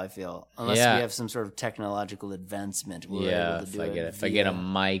a while, I feel. Unless Yeah. we have some sort of technological advancement. We're Yeah, able to if do I it get if I get a via-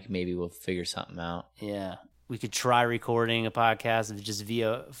 mic, maybe we'll figure something out. Yeah. We could try recording a podcast just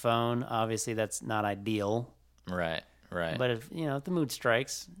via phone. Obviously, that's not ideal. Right. But if if the mood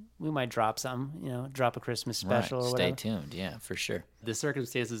strikes, we might drop something. Drop a Christmas special Right. or Stay whatever. tuned. Yeah, for sure. The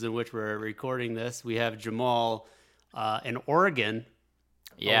circumstances in which we're recording this, we have Jamal in Oregon.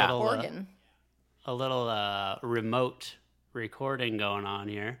 Yeah. Oregon. A little remote recording going on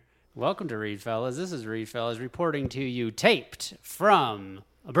here. Welcome to Reed Fellas. This is Reed Fellas reporting to you taped from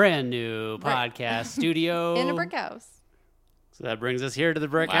a brand new podcast studio In a brick house. So that brings us here to the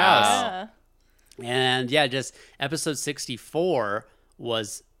brick Wow. house. Yeah. And yeah, just episode 64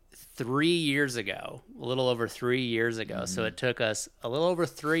 was 3 years ago, a little over 3 years ago. So it took us a little over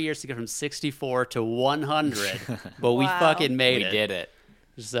 3 years to get from 64 to 100, but we Wow. fucking made We it. did it.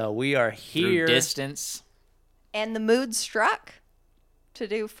 So we are here. Through distance. And the mood struck to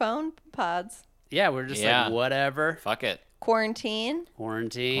do phone pods. Yeah, we're just Yeah. like, whatever. Fuck it. Quarantine.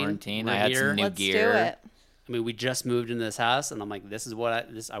 Quarantine. I We're had here. some new Let's gear. do it. I mean, we just moved into this house, and I'm like, this is what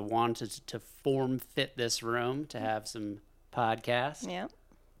I wanted to form fit this room to have some podcasts. Yeah.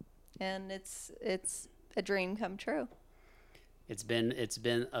 And it's a dream come true. It's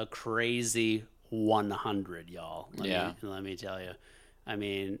been a crazy 100, y'all. Yeah. Let me tell you. I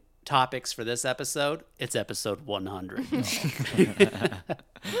mean, topics for this episode, it's episode 100. y'all.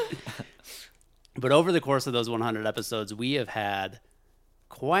 But over the course of those 100 episodes, we have had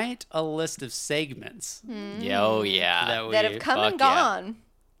quite a list of segments Yeah, oh yeah. That have come and fuck yeah. gone.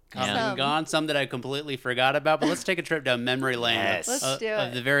 come Some. and gone. Some that I completely forgot about. But let's take a trip down memory lane Yes. Let's of, do of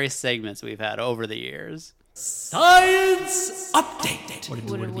it. the various segments we've had over the years. Science update. What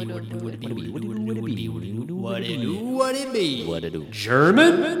it be? What to do?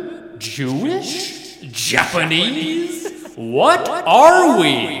 German? Jewish? Japanese? What are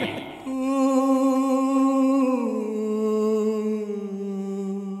we?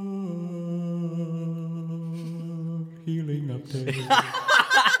 Healing update.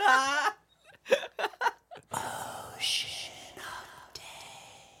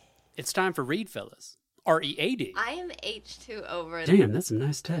 It's time for Read Fellas READ. I am H2 over. Damn, that's some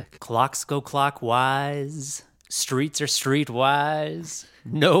nice tech. Clocks go clockwise. Streets are streetwise.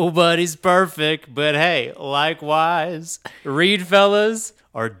 Nobody's perfect, but hey, likewise. Read fellas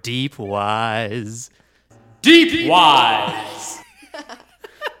are deep wise. Deep wise.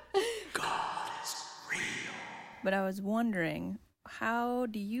 But I was wondering, how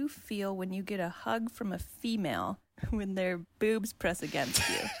do you feel when you get a hug from a female when their boobs press against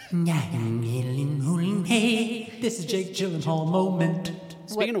you? Hey, this is Jake Gyllenhaal moment.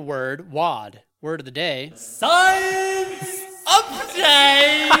 Speaking of word, WAD, word of the day. Science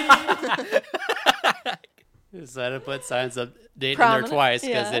update. Decided to put science update in there Prominent, twice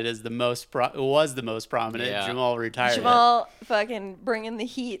because yeah. it is the most it was the most prominent. Yeah. Jamal retired. Jamal fucking bringing the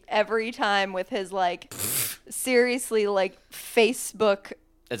heat every time with his like seriously like Facebook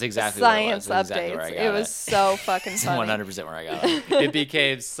That's exactly science what it was. That's exactly where I updates. got It was so fucking It's funny. 100% where I got it. It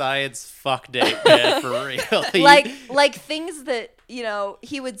became science fuck date, man, for real. like things that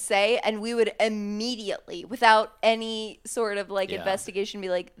he would say and we would immediately without any sort of like Yeah. investigation be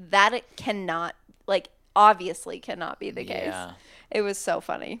like that it cannot like obviously cannot be the case. Yeah. It was so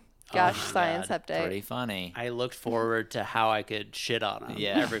funny. Gosh, science update. Pretty funny. I looked forward to how I could shit on him.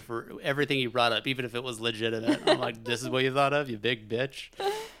 Yeah. For everything he brought up, even if it was legitimate. I'm like, this is what you thought of, you big bitch.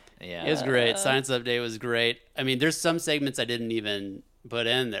 Yeah. It was great. Science update was great. I mean, there's some segments I didn't even put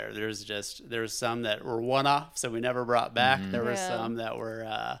in there. There's some that were one-off, so we never brought back. There were Yeah. some that were.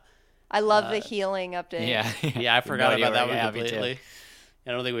 I love the healing update. Yeah. Yeah, I forgot No, about that you were- one yeah, me too. completely. I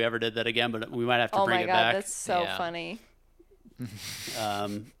don't think we ever did that again, but we might have to Oh bring my it god, back. that's so Yeah. funny.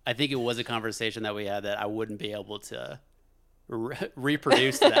 I think it was a conversation that we had that I wouldn't be able to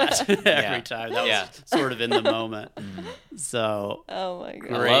reproduce that every time. That Yeah. was sort of in the moment. So Oh my I god.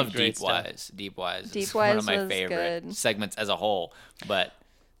 Great, love great Deep stuff. Wise. Deep Wise. Deep is one Wise of my was favorite good. segments as a whole, but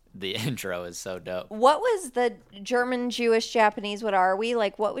the intro is so dope. What was the German, Jewish, Japanese? What are we?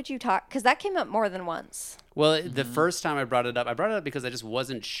 Like, what would you talk? Because that came up more than once. well, the first time I brought it up because I just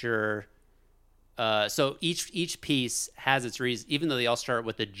wasn't sure. So each piece has its reason, even though they all start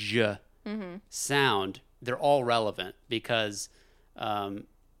with the j sound. They're all relevant because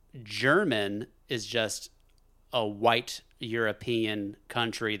German is just a white European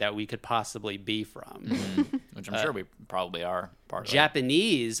country that we could possibly be from. Which I'm sure we probably are part of.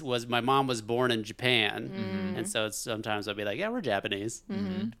 Japanese was my mom was born in Japan, and so sometimes I'll be like, yeah, we're Japanese.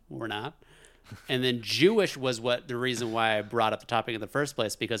 We're not. And then Jewish was the reason why I brought up the topic in the first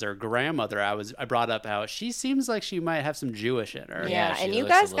place, because her grandmother, I brought up how she seems like she might have some Jewish in her. Yeah, she and you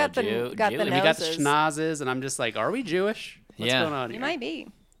looks a guys got the little got the Jewish. And we got the noses. schnozzes, and I'm just like, are we Jewish? What's Yeah. going on You here? might be.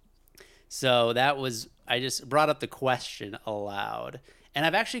 So I just brought up the question aloud. And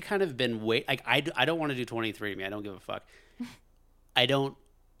I've actually kind of been I don't want to do 23andMe. I don't give a fuck.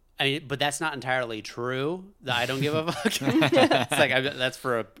 But that's not entirely true. That I don't give a fuck. It's like that's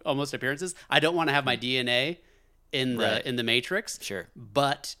for almost appearances. I don't want to have my DNA in the Matrix. Sure.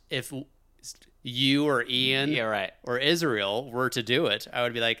 But if you or Ian Yeah, right. or Israel were to do it, I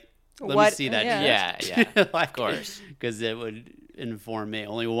would be like, let me What? see that. Yeah. Yeah, yeah. Of course. Because it would inform me.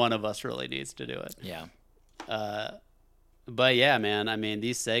 Only one of us really needs to do it. Yeah. But yeah, man, I mean,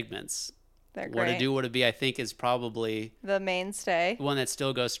 these segments, They're what to great. do, what to be, I think is probably The mainstay. one that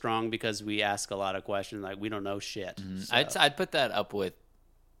still goes strong because we ask a lot of questions. Like, we don't know shit. So. I'd put that up with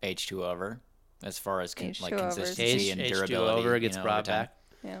H2 over as far as H2 like over is- consistency and H2 durability. over gets over brought time. back.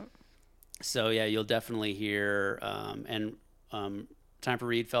 Yeah. So yeah, you'll definitely hear, Time for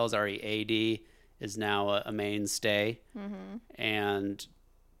Read Fellas, READ, is now a mainstay. And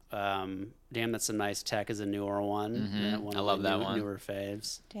Damn, That's Some Nice Tech is a newer one. One I of love the that one. Newer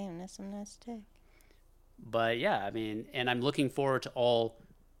faves. Damn, that's some nice tech. But yeah, I mean, and I'm looking forward to all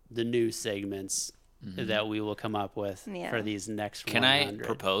the new segments that we will come up with Yeah. for these next Can 100. I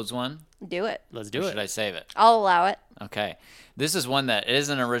propose one? Do it. Let's Or do should it. I save it? I'll allow it. Okay. This is one that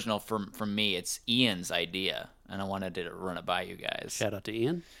isn't original from me. It's Ian's idea, and I wanted to run it by you guys. Shout out to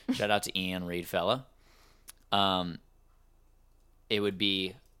Ian. Shout out to Ian Reedfella. It would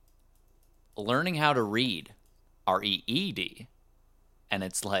be learning how to read, REED, and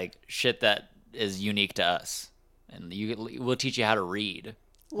it's like shit that is unique to us, and we'll teach you how to read.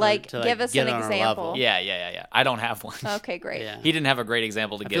 Like, to, like, give us get an on our example. level. Yeah. I don't have one. Okay, great. Yeah. He didn't have a great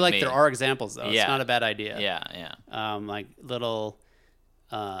example to I give feel like me. there are examples though. Yeah. It's not a bad idea. Yeah. Like little,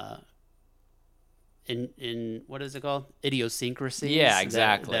 in what is it called? Idiosyncrasies. Yeah, that-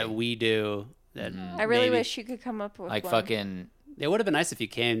 exactly. That we do. That I really maybe- wish you could come up with Like one. fucking It would have been nice if you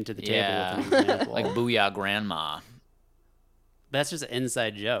came to the table yeah, with an example. like Booyah Grandma. That's just an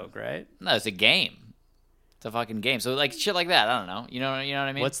inside joke, right? No, it's a game. It's a fucking game. So like shit like that. I don't know. You know what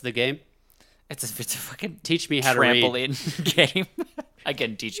I mean? What's the game? It's a fucking Teach me how to read. trampoline game. I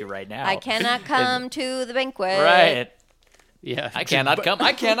can teach you right now. I cannot come to the banquet. Right. Yeah. I cannot come.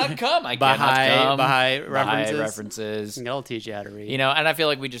 I cannot come. I Baha'i- cannot come. Baha'i Baha'i references. references. I'll teach you how to read. You know, and I feel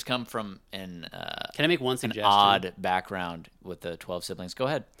like we just come from Can I make one an suggestion? odd background with the 12 siblings. Go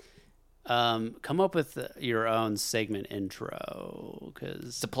ahead. Come up with your own segment intro, because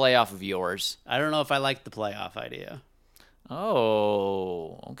It's a play off of yours. I don't know if I like the playoff idea.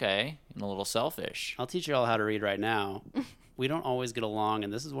 Oh, okay. I'm a little selfish. I'll teach you all how to read right now. We don't always get along,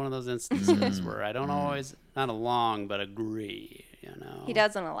 and this is one of those instances where I don't always, not along, but agree, you know? He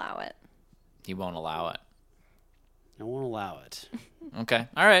doesn't allow it. He won't allow it. I won't allow it. Okay.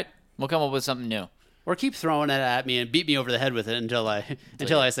 All right. We'll come up with something new. Or keep throwing it at me and beat me over the head with it until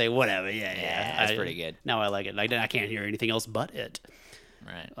I say, whatever, yeah. That's pretty good. Now I like it. I can't hear anything else but it.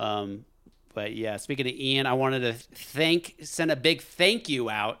 Right. But yeah, speaking of Ian, I wanted to send a big thank you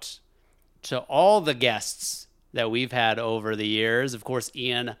out to all the guests that we've had over the years. Of course,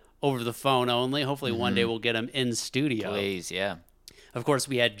 Ian over the phone only. Hopefully one day we'll get him in studio. Please, yeah. Of course,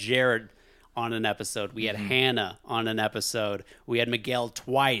 we had Jared on an episode. We had Hannah on an episode. We had Miguel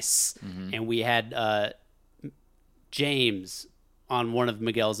twice. And we had James on one of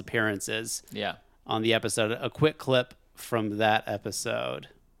Miguel's appearances Yeah. on the episode. A quick clip from that episode.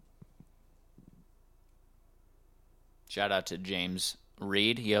 Shout out to James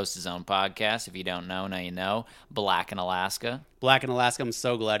Reed. He hosts his own podcast. If you don't know, now you know. Black in Alaska. Black in Alaska, I'm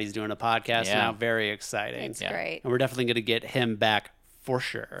so glad he's doing a podcast Yeah. now. Very exciting. It's great. And we're definitely going to get him back for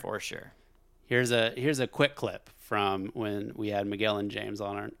sure. For sure. Here's a quick clip from when we had Miguel and James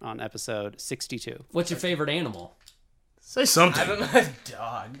on episode 62. What's your favorite animal? Say something. I don't know. A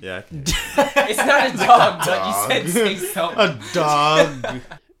dog. Yeah. It's not a dog, but you said say something. A dog.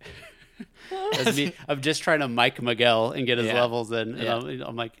 That's me. I'm just trying to mic Miguel and get his Yeah. levels in. And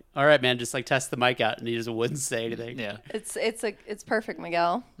I'm like, all right, man, just like test the mic out. And he just wouldn't say anything. Yeah. It's perfect,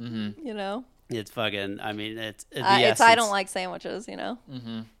 Miguel. You know, It's fucking, I mean, it's the I essence. don't like sandwiches. You know,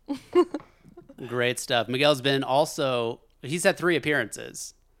 Great stuff. Miguel's been he's had 3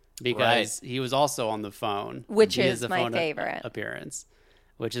 appearances because he was also on the phone. Which He is has a my phone favorite. appearance,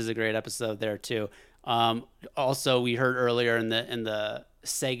 which is a great episode there too. Also, we heard earlier in the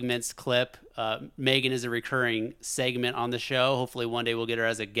segments clip, Megan is a recurring segment on the show. Hopefully one day we'll get her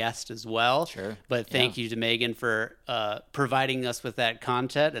as a guest as well. Sure. But thank you to Megan for providing us with that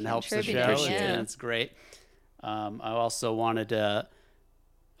content and helps the show. Contributing, yeah. It's great. I also wanted to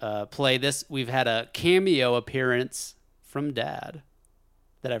play this. We've had a cameo appearance from Dad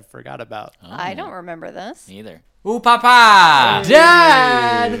that I forgot about. I don't remember this. Neither. Ooh, Papa!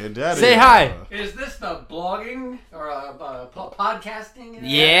 Dad! Daddy. Say hi! Is this the blogging or podcasting?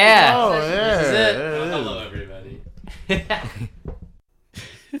 Yeah. Oh, yeah. This is it. Hello, everybody.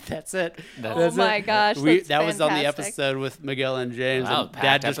 That's it. Oh my gosh, that was on the fantastic. episode with Miguel and James. Wow, and Dad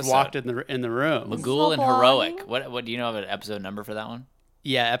packed just episode. walked in the room. Magul and Football. Heroic. What do you know of an episode number for that one?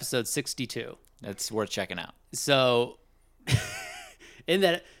 Yeah, episode 62. That's worth checking out. So in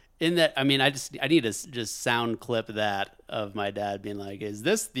that I mean, I need to just sound clip that of my dad being like, "Is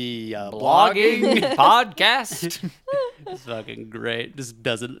this the blogging?" podcast? It's fucking great. Just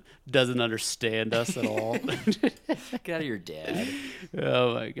doesn't understand us at all. Get out of your dad.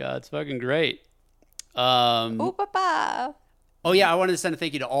 Oh my god, it's fucking great. Ooh, Papa. Oh yeah, I wanted to send a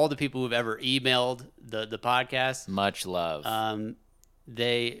thank you to all the people who've ever emailed the podcast. Much love.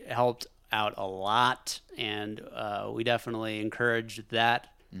 They helped out a lot, and we definitely encouraged that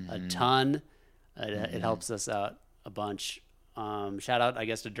a ton. It helps us out a bunch. Shout out, I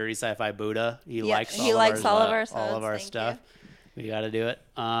guess, to Dirty Sci-Fi Buddha. He likes all of our Thank stuff. We got to do it.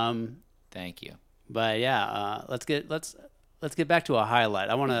 Thank you. But yeah, let's get back to a highlight.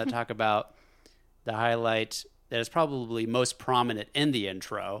 I want to talk about the highlight that is probably most prominent in the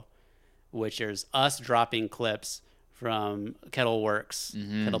intro, which is us dropping clips from Kettleworks,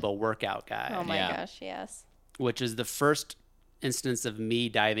 Kettlebell Workout Guy. Oh my gosh, yes. Which is the first instance of me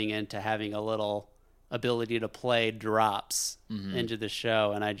diving into having a little ability to play drops into the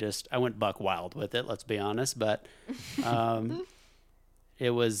show, and I went buck wild with it, let's be honest, but it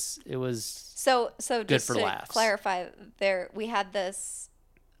was So good just for to laughs. clarify, we had this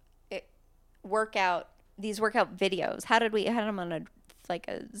workout videos. How did we had them on a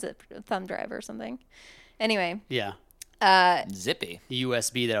zip thumb drive or something? Anyway, yeah, Zippy.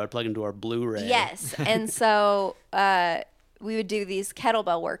 USB that I would plug into our Blu-ray. yes, and so we would do these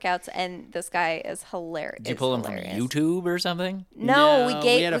kettlebell workouts, and this guy is hilarious. Did you pull him from YouTube or something? No, we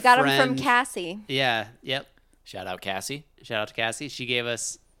had a got him from friend- Cassie. Yeah, yep. Shout out Cassie. Shout out to Cassie. She gave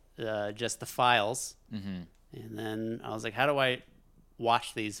us just the files, and then I was like, "How do I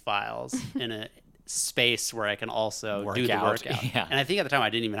watch these files in a space where I can also do the Workout, workout. yeah. And I think at the time I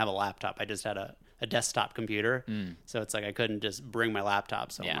didn't even have a laptop. I just had a desktop computer. So it's like I couldn't just bring my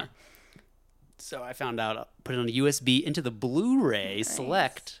laptop somewhere. Yeah. So I found out, put it on a USB into the Blu-ray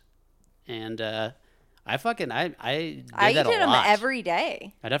Select, and I did I that did a them lot. every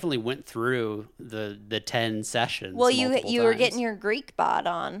day. I definitely went through the 10 sessions. Well, you multiple were times. getting your Greek bod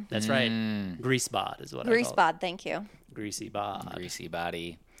on. That's right. Grease bod is what I Grease call it. bod, thank you. Greasy bod. Greasy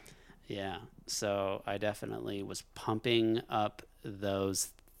body. Yeah. So I definitely was pumping up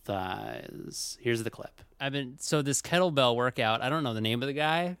those thighs. Here's the clip. So this kettlebell workout. I don't know the name of the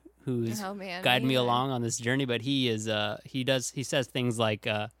guy who's Oh, man, guided me me either. along on this journey, but he is he says things like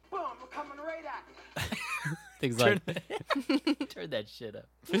Boom, we're coming right at you. things like Turn that shit up.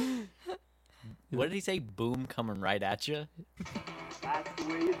 What did he say? Boom coming right at you? That's the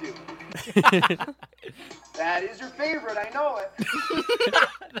way you do it. That is your favorite, I know it.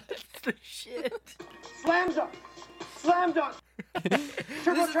 That's the shit. Slam dunk. Slam dunk.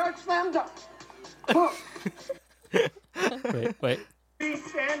 Turbocharged slam dunk. Boom. wait. Please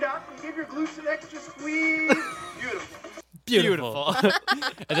stand up and give your glutes an extra squeeze. Beautiful. Beautiful.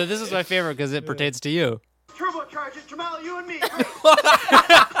 And then this is my favorite because it pertains to you. Turbocharge it, Jamal, you and me.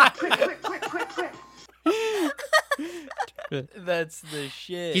 Quick. That's the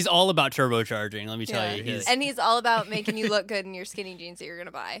shit. He's all about turbocharging. Let me tell you. And he's all about making you look good in your skinny jeans that you're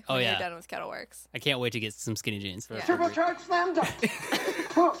gonna buy when yeah. you're done with Kettleworks. I can't wait to get some skinny jeans. Yeah. Turbocharged slam dunk.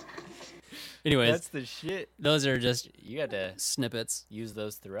 Boom. Anyways, That's the shit. those are just You got to snippets. use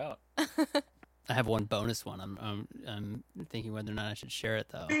those throughout. I have one bonus one. I'm thinking whether or not I should share it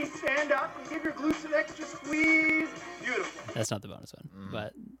though. Please stand up and give your glutes an extra squeeze. Beautiful. That's not the bonus one,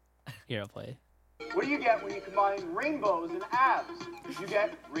 but here I'll play. What do you get when you combine rainbows and abs? You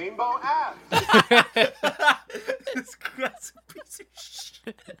get rainbow abs. This guy's a piece of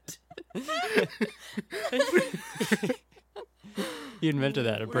shit. You invented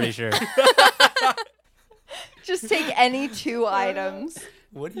that, I'm pretty sure. Just take any two items.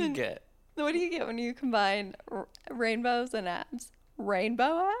 What do you get? What do you get when you combine rainbows and abs?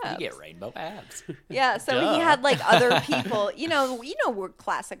 Rainbow abs. You get rainbow abs. Yeah, so Duh. he had like other people,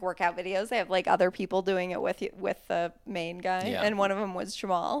 classic workout videos. They have like other people doing it with the main guy, Yeah. and one of them was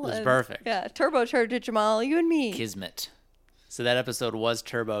Jamal. It was and- perfect. Yeah, turbocharged it, Jamal, you and me. Kismet. So that episode was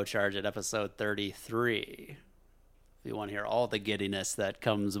turbocharged at episode 33. If you want to hear all the giddiness that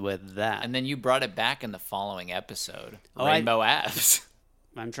comes with that. And then you brought it back in the following episode. Oh, Rainbow abs.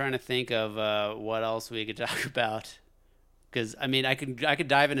 I'm trying to think of what else we could talk about. Because I mean, I could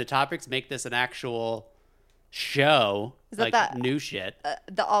dive into topics, make this an actual show, Is that like that- new shit.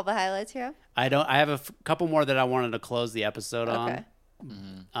 All the highlights you have? I have a couple more that I wanted to close the episode Okay.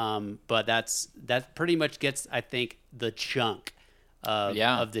 on. But that pretty much gets, I think, the chunk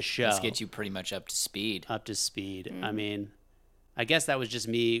of the show. Let's get you pretty much up to speed. Up to speed. I mean, I guess that was just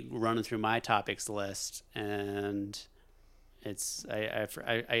me running through my topics list, and it's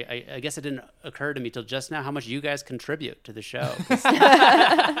I guess it didn't occur to me till just now how much you guys contribute to the show.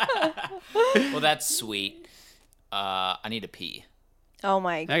 Well, that's sweet. I need to pee. Oh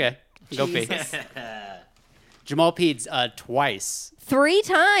my. Okay, go pee. Jesus. Jamal peed twice 3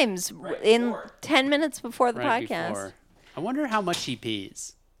 times in 10 minutes before the right podcast. before. I wonder how much he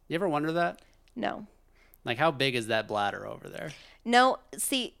pees. You ever wonder that? No. Like, how big is that bladder over there? No,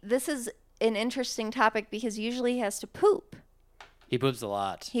 see, this is an interesting topic because usually he has to poop. He poops a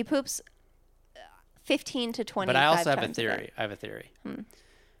lot. He poops 15 to 25 But I also have a times day. theory. I have a theory.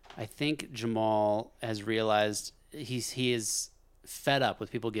 I think Jamal has realized he is fed up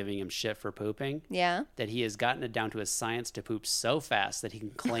with people giving him shit for pooping. Yeah. That he has gotten it down to a science to poop so fast that he can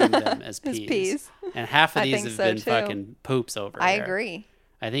claim them as As peas. peas. And half of I these think have so, been too. fucking poops over I there. agree.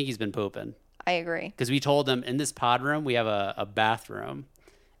 I think he's been pooping. I agree. Because we told him in this pod room, we have a bathroom.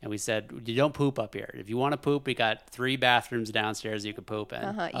 And we said, you don't poop up here. If you want to poop, we got 3 bathrooms downstairs you could poop in.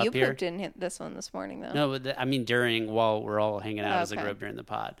 Uh-huh. Up You here, pooped in this one this morning, though. no, but I mean while we're all hanging out as a Okay. group during the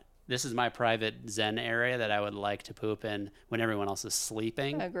pod. This is my private zen area that I would like to poop in when everyone else is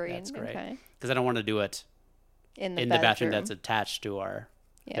sleeping. Agreed. That's great. Okay. Because I don't want to do it In in the the bathroom bedroom. that's attached to our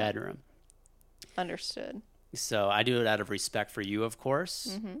Yeah. bedroom. Understood. So I do it out of respect for you, of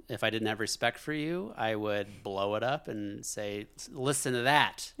course. Mm-hmm. If I didn't have respect for you, I would blow it up and say, listen to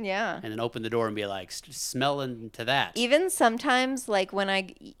that. Yeah. And then open the door and be like, smell into that. Even sometimes, like when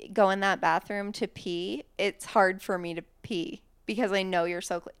I go in that bathroom to pee, it's hard for me to pee because I know you're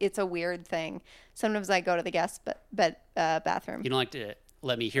so. It's a weird thing. Sometimes I go to the guest bathroom. You don't like to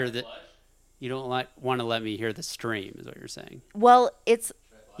let me hear the. You don't want to let me hear the stream, is what you're saying. Well, it's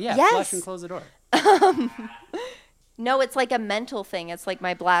Yeah, yes. flush and close the door. No, it's like a mental thing. It's like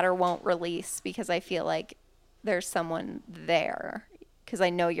my bladder won't release because I feel like there's someone there because I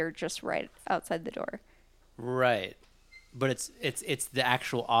know you're just right outside the door. Right. But it's the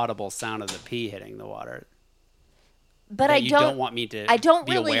actual audible sound of the pee hitting the water. But that I you don't, don't want me to I don't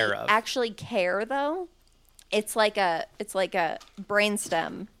be really aware of. actually care though. It's like a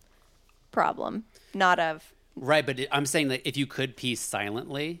brainstem problem, not of. Right, but I'm saying that if you could pee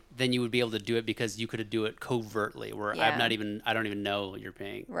silently, then you would be able to do it because you could do it covertly, where Yeah. I don't even know you're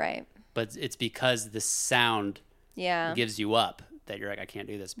peeing. Right. But it's because the sound Yeah. gives you up that you're like, I can't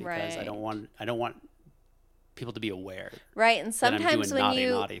do this because I Right. don't want people to be aware. Right, and that I'm sometimes doing when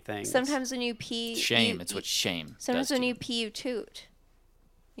naughty things. sometimes when you pee, Shame. you- It's what shame. Sometimes does when to you pee, you toot.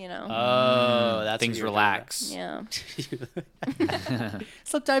 You know. Oh, that's things what you're relax. Yeah.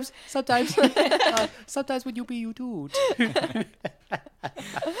 sometimes when you pee, you toot.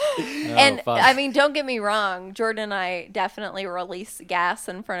 And fuck. I mean, don't get me wrong, Jordan and I definitely release gas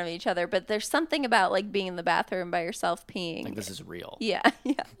in front of each other, but there's something about like being in the bathroom by yourself peeing. Like, this is real. Yeah,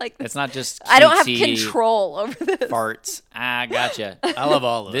 yeah. Like It's not just I don't have cutesy control over this. farts. Gotcha. I love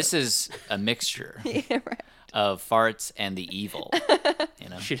all of This is a mixture Yeah, right. of farts and the evil. You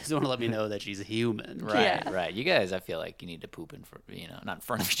know? She doesn't want to let me know that she's human. Right, Yeah. right. You guys, I feel like you need to poop in for, not in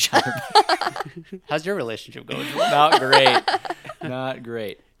front of each other. How's your relationship going? Not great. Not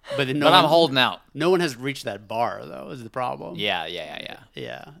great. But then But I'm holding out. No one has reached that bar, though, is the problem. Yeah.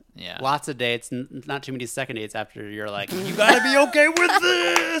 Yeah. Lots of dates, not too many second dates after you're like, you gotta be okay with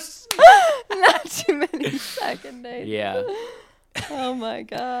this. Not too many second dates. Yeah. Oh my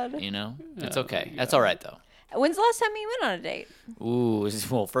god. It's okay. That's all right though. When's the last time you went on a date? Ooh,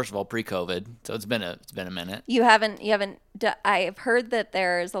 well, first of all, pre-COVID, so it's been a minute. You haven't. I have heard that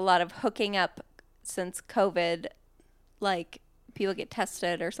there's a lot of hooking up since COVID. Like people get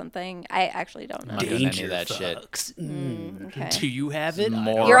tested or something. I actually don't know. I'm not doing any of that shit. Okay. Do you have it?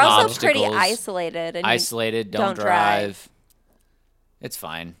 More You're also obstacles. pretty isolated. And Isolated. you Don't drive. It's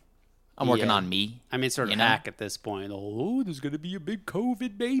fine. I'm working Yeah. on me. I mean, sort of hack at this point. Oh, there's gonna be a big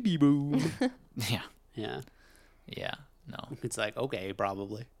COVID baby boom. Yeah. Yeah. Yeah. No. It's like, okay,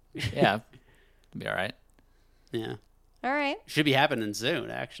 probably. Yeah. It'll be all right. Yeah. All right. Should be happening soon,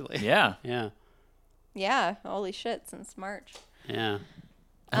 actually. Yeah. Yeah. Yeah. Holy shit! Since March. Yeah.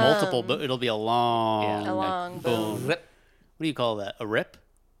 Multiple, but it'll be a long, A long boom. What do you call that? A rip? Is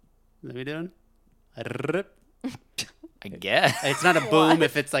that what we doing? A rip? I guess. It's not a boom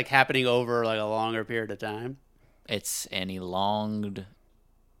if it's like happening over like a longer period of time. It's an elongated,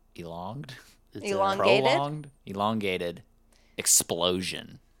 It's elongated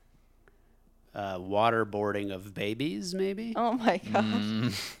explosion. Waterboarding of babies, maybe? Oh my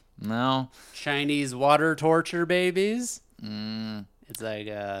god. No. Chinese water torture babies? Mm, It's like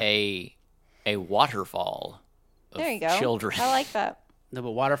a waterfall of There you go. children. I like that. No,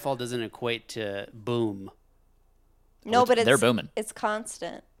 but waterfall doesn't equate to boom. No, but they're booming. It's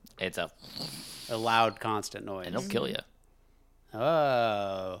constant. It's a loud, constant noise. and it'll kill you.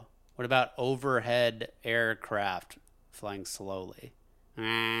 Oh. What about overhead aircraft flying slowly?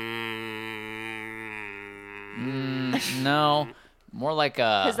 No, more like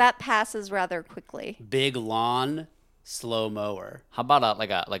a. Because that passes rather quickly. Big lawn, slow mower. How about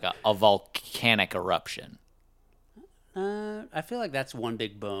a volcanic eruption? I feel like that's one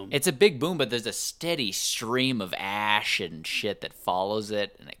big boom. It's a big boom, but there's a steady stream of ash and shit that follows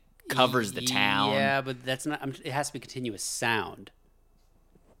it, and it covers the town. Yeah, but that's not. It has to be continuous sound.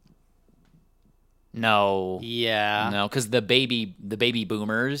 No. Yeah. No, because the baby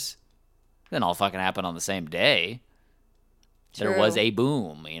boomers didn't all fucking happen on the same day. There was True. a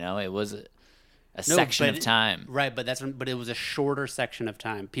boom, it was a section of time. Right, but but it was a shorter section of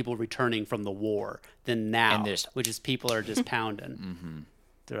time. People returning from the war than now, And there's- which is people are just pounding.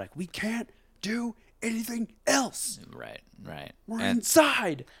 They're like, we can't do anything else. Right. We're And-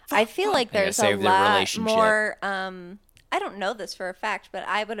 inside. I feel like They gotta there's a save their lot relationship. more. I don't know this for a fact, but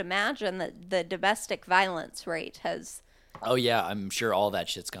I would imagine that the domestic violence rate has. Oh yeah, I'm sure all that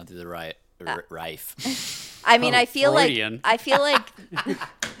shit's gone through the rife. I mean, Oh, I feel Freudian. like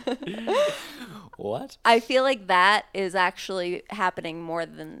What? I feel like that is actually happening more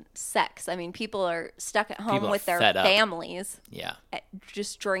than sex. I mean, people are stuck at home People are with their fed up. families, Yeah.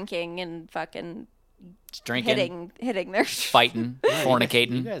 just drinking and fucking Just drinking, hitting their. fighting, You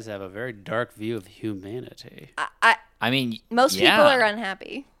fornicating. guys have a very dark view of humanity. I mean, Most yeah, people are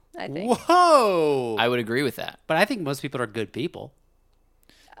unhappy. I think. Whoa! I would agree with that. But I think most people are good people.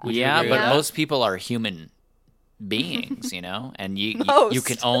 Would you Yeah, agree but with that? most people are human beings, and you Most.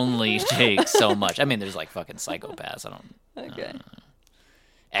 can only take so much. I mean, there's like fucking psychopaths. I don't. Okay.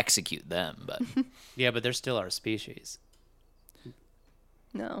 execute them, but Yeah, but they're still our species.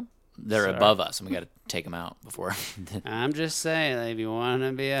 No. they're Sorry. above us, and we got to take them out before. I'm just saying, if you want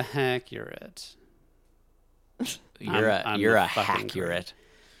to be accurate. You're I'm a the fucking accurate.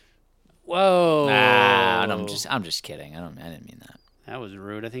 Whoa. Ah, I'm just kidding. I didn't mean that. That was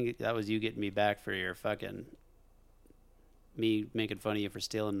rude. I think that was you getting me back for your fucking me making fun of you for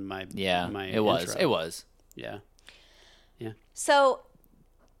stealing my my It was. intro. It was. Yeah. So,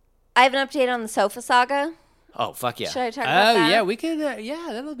 I have an update on the Sofa Saga. Oh fuck yeah! Should I talk about Oh that? yeah, we could. Yeah,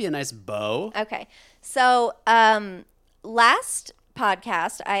 that'll be a nice bow. Okay. So, last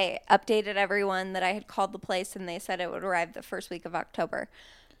podcast, I updated everyone that I had called the place, and they said it would arrive the first week of October.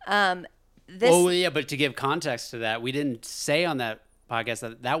 Oh yeah, but to give context to that, we didn't say on that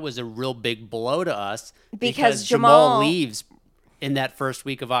podcast that was a real big blow to us Because Jamal Jamal leaves in that first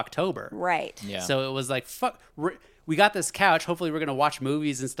week of October. Right. Yeah. So it was like, fuck. We got this couch. Hopefully, we're gonna watch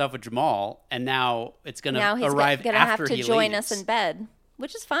movies and stuff with Jamal, and now it's gonna Now he's arrive gonna after have to he join leaves. us in bed,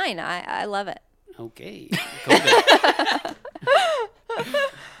 which is fine. I love it. Okay. COVID.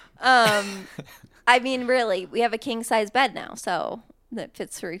 I mean, really, we have a king size bed now, so that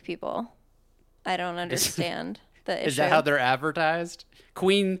fits 3 people. I don't understand the issue. Is that how they're advertised?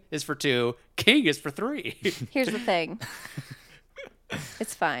 Queen is for 2. King is for 3. Here's the thing.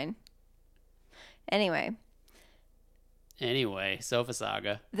 It's fine. Anyway, Sofa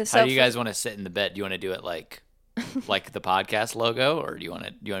Saga. How do you guys want to sit in the bed? Do you want to do it like the podcast logo, or do you want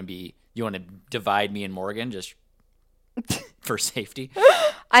to divide me and Morgan just for safety?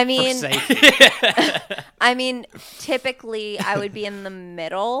 I mean, For safety. I mean, typically I would be in the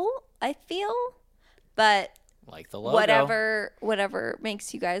middle, I feel, but Like the logo. whatever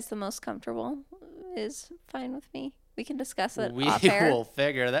makes you guys the most comfortable is fine with me. We can discuss it We off air. will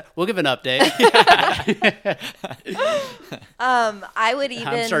figure that. We'll give an update. I would even.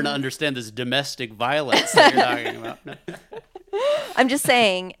 I'm starting to understand this domestic violence that you're talking about. I'm just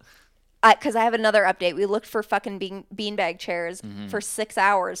saying, because I have another update. We looked for fucking beanbag chairs for 6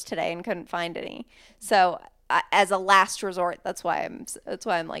 hours today and couldn't find any. So, as a last resort, that's why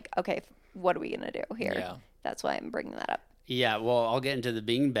I'm like, okay, what are we gonna do here? Yeah. That's why I'm bringing that up. Yeah, well, I'll get into the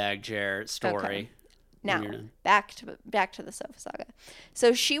beanbag chair story. Okay. Now, when you're done. back to the Sofa Saga.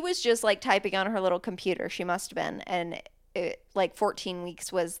 So she was just like typing on her little computer. She must have been, and like 14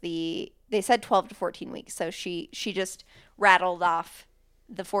 weeks was they said 12 to 14 weeks. So she just rattled off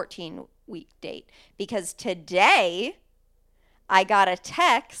the 14-week date because today I got a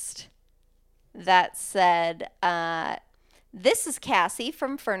text that said, "This is Cassie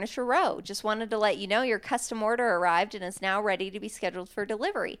from Furniture Row. Just wanted to let you know your custom order arrived and is now ready to be scheduled for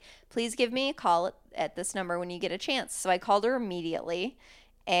delivery. Please give me a call at this number when you get a chance." So I called her immediately,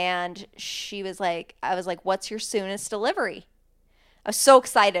 and I was like, "What's your soonest delivery?" I was so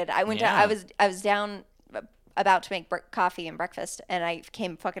excited. I went down. I was down about to make coffee and breakfast, and I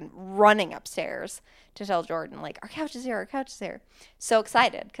came fucking running upstairs to tell Jordan, like, our couch is here. So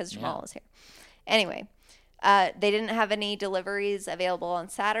excited because Jamal is here. Anyway. They didn't have any deliveries available on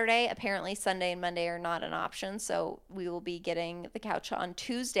Saturday. Apparently, Sunday and Monday are not an option, so we will be getting the couch on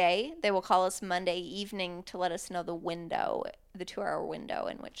Tuesday. They will call us Monday evening to let us know the 2-hour window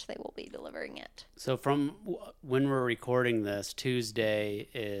in which they will be delivering it. So from when we're recording this, Tuesday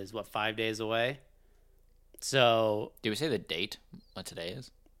is, 5 days away? So... Did we say the date? What today is?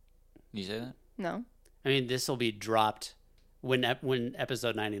 Did you say that? No. I mean, this will be dropped when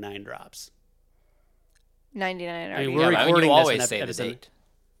episode 99 drops. 99 I mean, already. we're Yeah, but recording you this always in say the episode... date.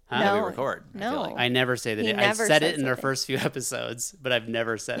 Huh? That we No. record. I feel No. like. I never say the He date. I never said it says in the our date. first few episodes, but I've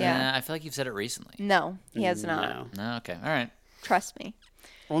never said Yeah. I feel like you've said it recently. No, he has not. No. No, okay, all right. Trust me.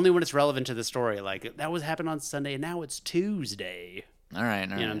 Only when it's relevant to the story. Like, that was happened on Sunday, and now it's Tuesday. All right.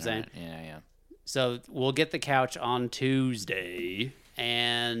 You know what I'm saying? Yeah. So we'll get the couch on Tuesday,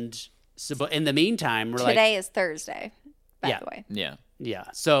 and so but in the meantime, we're Today is Thursday, by Yeah. the way. Yeah. yeah.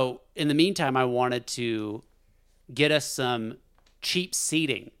 So in the meantime, I wanted to get us some cheap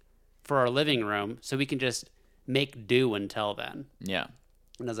seating for our living room, so we can just make do until then. Yeah.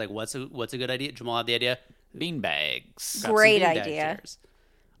 And I was like, "What's a good idea?" Jamal had the idea. Beanbags. Got some Great beanbag idea. chairs.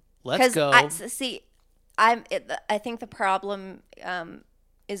 Let's go. I think the problem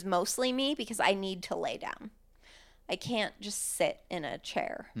is mostly me because I need to lay down. I can't just sit in a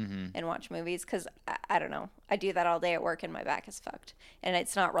chair and watch movies because I don't know. I do that all day at work and my back is fucked, and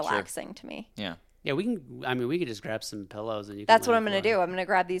it's not relaxing to me. Yeah. Yeah, we can. I mean, we could just grab some pillows and you. That's can what lay I'm on gonna the floor. do. I'm gonna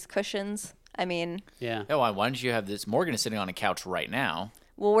grab these cushions. I mean, Yeah. Oh, why don't you have this? Morgan is sitting on a couch right now.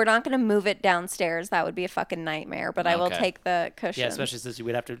 well, we're not gonna move it downstairs. That would be a fucking nightmare. But I will Okay. take the cushions. Yeah, especially since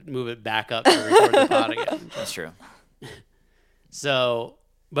we'd have to move it back up to record the pod again. That's true. So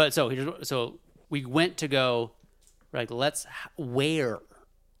But so we went to go, like, where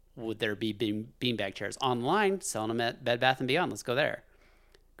would there be beanbag chairs? Online, selling them at Bed Bath & Beyond. Let's go there.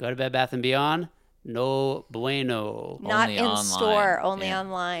 Go to Bed Bath & Beyond. No bueno. Not Only in online. store, only Yeah.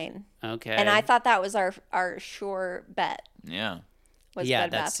 online. Okay. And I thought that was our sure bet. Yeah. Was yeah,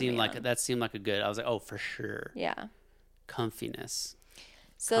 Bed that Bath & seemed Beyond. like a good. I was like, oh, for sure. Yeah. Comfiness.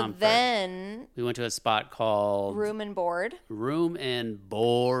 So Comfort. then We went to a spot called Room and Board, Room and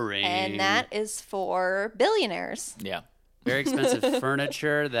Boring. and that is for billionaires. Yeah. very expensive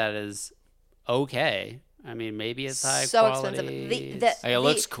furniture that is okay. I mean, maybe it's high So quality. expensive. Like, it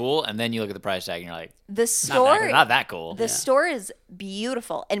looks cool, and then you look at the price tag, and you're like, The store, not that cool. The store is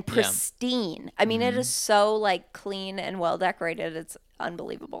beautiful and pristine. I mean, it is so like clean and well decorated. It's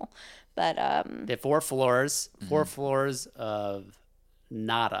unbelievable. But They had 4 floors, 4 floors of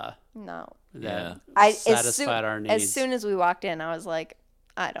nada. no, That I satisfied our needs. As soon as we walked in, I was like,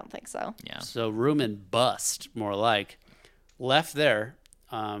 I don't think so. Yeah. So room and bust, more like. Left there.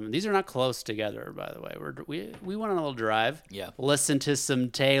 These are not close together, by the way. We went on a little drive. Yeah. Listened to some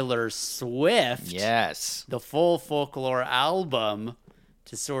Taylor Swift. Yes. The full Folklore album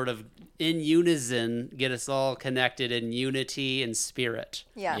to sort of in unison get us all connected in unity and spirit.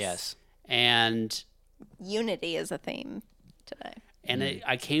 Yes. Yes. And Unity is a theme today.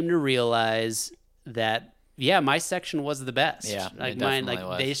 I came to realize that my section was the best. Yeah, like it mine. definitely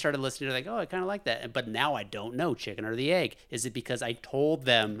was. They started listening to oh, I kind of like that. But now I don't know, chicken or the egg. Is it because I told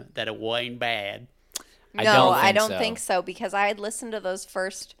them that it wasn't bad? I I don't don't think so because I had listened to those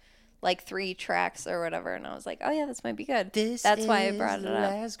first like 3 tracks or whatever, and I was like, oh yeah, this might be good. That's why I brought it up.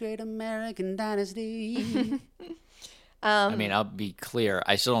 Last great American dynasty. I mean, I'll be clear.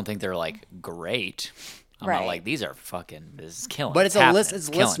 I still don't think they're like great. I'm not Right. like these are fucking. This is killing. But it's happening. it's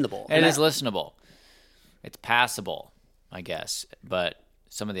killing. listenable. It is listenable. It's passable, I guess. But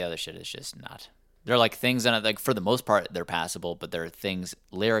some of the other shit is just not. They're like things that, like, for the most part, they're passable. But there are things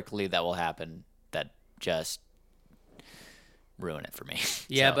lyrically that will happen that just ruin it for me.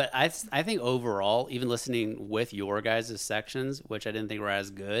 Yeah, So, but I think overall, even listening with your guys' sections, which I didn't think were as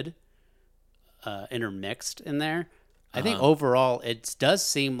good, intermixed in there, I think overall it does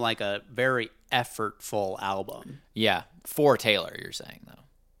seem like a very effortful album. yeah, for Taylor, you're saying though.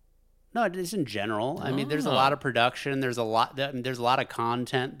 No, it's in general. I mean, there's a lot of production. There's a lot. There's a lot of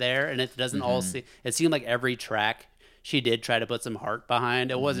content there, and it doesn't all see. It seemed like every track she did try to put some heart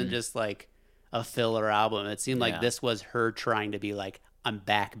behind. It wasn't just like a filler album. It seemed like Yeah. this was her trying to be like, "I'm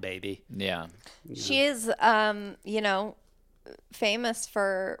back, baby." Yeah. She is, famous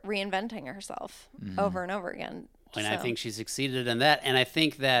for reinventing herself over and over again. And I So- think she succeeded in that. And I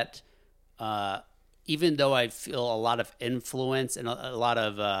think that even though I feel a lot of influence and a lot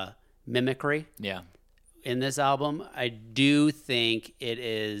of mimicry Yeah. in this album, I do think it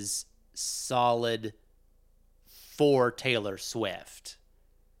is solid for Taylor Swift.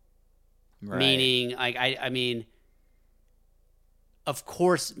 Right. Meaning, I mean, of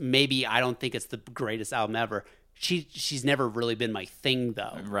course, maybe I don't think it's the greatest album ever. She's never really been my thing,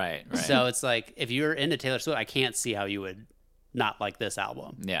 though. Right. So it's like, if you're into Taylor Swift, I can't see how you would not like this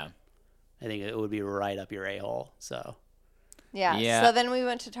album. Yeah. I think it would be right up your a-hole. So Yeah. So then we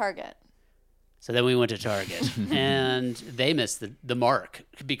went to Target. then we went to Target, and they missed the mark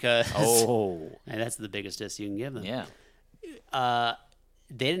because and that's the biggest diss you can give them. Yeah.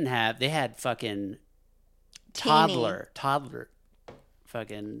 They had fucking toddler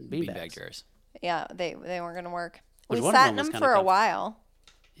fucking Beanbag beanbags. chairs. Yeah, they weren't going to work. Which We one of sat them in was them kinda for a comfy. while.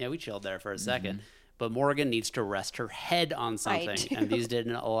 Yeah, we chilled there for a second. But Morgan needs to rest her head on something, do. and these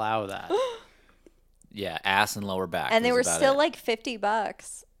didn't allow that. Yeah, ass and lower back. And they was were about still it. like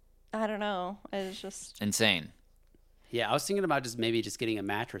 $50. I don't know. It was just. insane. Yeah, I was thinking about just getting a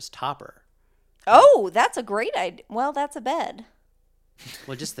mattress topper. Oh, that's a great idea. Well, that's a bed.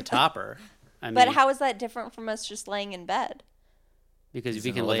 Well, just the topper. I mean, But how is that different from us just laying in bed? because It's we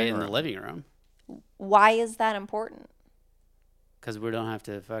in can the lay living in the room. living room. Why is that important? Because we don't have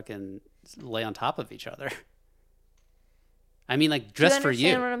to fucking lay on top of each other. I mean, like, Do you just for you.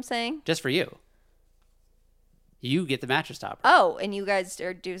 understand what I'm saying? Just for you. You get the mattress topper. Oh, and you guys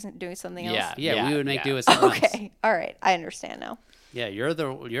are doing something else? Yeah. Yeah, we would make do with something else. Okay. All right. I understand now. Yeah, you're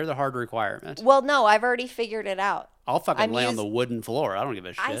the hard requirement. Well, no, I've already figured it out. I'll fucking I'm lay on use- the wooden floor. I don't give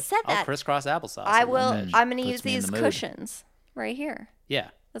a shit. I said I'll that. crisscross applesauce. I on that will. bitch. I'm going to use Puts me in these the mood. cushions right here. Yeah.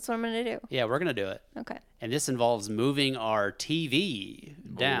 That's what I'm gonna do. Yeah, we're gonna do it. Okay. And this involves moving our TV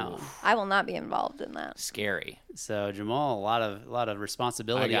down. I will not be involved in that. Scary. So Jamal, a lot of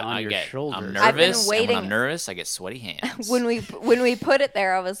responsibility on your shoulders. I'm I've been nervous. And waiting- when I'm nervous, I get sweaty hands. When we put it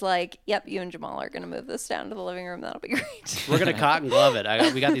there, I was like, "Yep, you and Jamal are gonna move this down to the living room. That'll be great." We're gonna cotton glove it.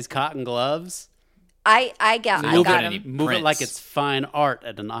 We got these cotton gloves. I got Move them. it, move it like it's fine art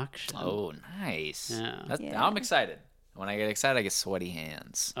at an auction. Oh, nice. Yeah. Yeah. I'm excited. When I get excited, I get sweaty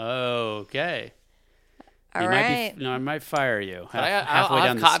hands. Okay. All You right. I might fire you But halfway I'll down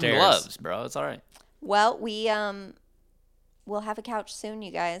have the cotton stairs. gloves, bro. It's all right. Well, we'll have a couch soon,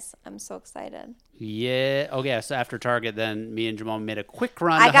 you guys. I'm so excited. Yeah. Okay. So after Target, then me and Jamal made a quick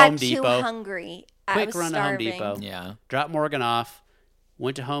run I to got Home too Depot. hungry. I Quick was run starving. to Home Depot. Yeah. Dropped Morgan off.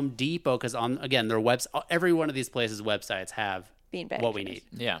 Went to Home Depot because again their every one of these places websites have Beanbag what we chairs.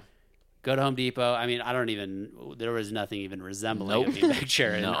 need. Yeah. Go to Home Depot. I mean, there was nothing even resembling a Nope. beanbag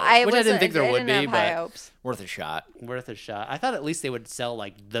chair. No. Which I didn't think there would didn't be, have high but hopes. Worth a shot. worth a shot. I thought at least they would sell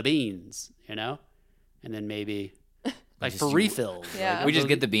like the beans, and then maybe like for refills. Yeah. We just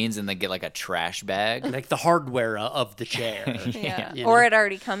get the beans and then get like a trash bag. like the hardware of the chair. Yeah. You Or know? it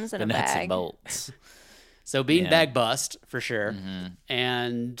already comes in The a nuts and bag. bolts. So beanbag Yeah. bust for sure, Mm-hmm.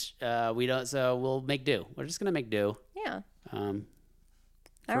 and we don't. So we'll make do. We're just gonna make do. Yeah. For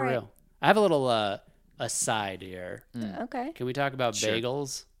All right. real. I have a little aside here. Okay. Can we talk about Sure.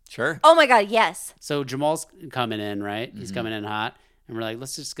 bagels? Sure. Oh my God, yes. So Jamal's coming in, right? Mm-hmm. He's coming in hot. And we're like,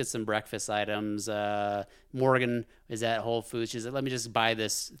 let's just get some breakfast items. Morgan is at Whole Foods. She's like, let me just buy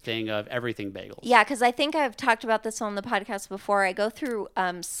this thing of everything bagels. Yeah, because I think I've talked about this on the podcast before. I go through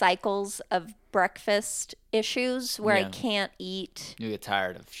cycles of breakfast issues where I Yeah. can't eat. You get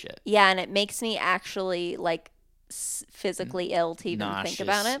tired of shit. Yeah, and it makes me actually like physically ill to even Nauseous. think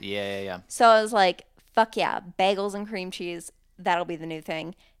about it. Yeah. So I was like, fuck yeah, bagels and cream cheese. That'll be the new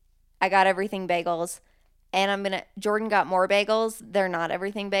thing. I got everything bagels. And Jordan got more bagels. They're not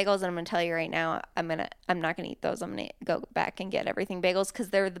everything bagels. And I'm going to tell you right now, I'm not going to eat those. I'm going to go back and get everything bagels because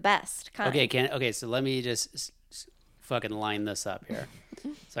they're the best kind. Okay, so let me just fucking line this up here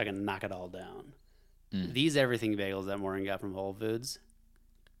so I can knock it all down. These everything bagels that Morgan got from Whole Foods,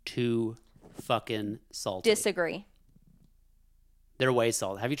 too fucking salty. Disagree. They're way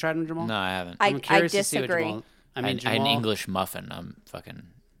salty. Have you tried them, Jamal? No, I haven't. I I'm curious to see what disagree. Jamal. I I mean, an Jamal, English muffin. I'm fucking.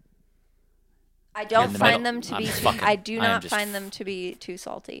 I don't in the find middle. them to I'm be. fucking- I do I am not just- find them to be too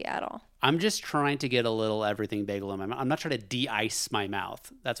salty at all. I'm just trying to get a little everything bagel in my mouth. I'm not trying to de-ice my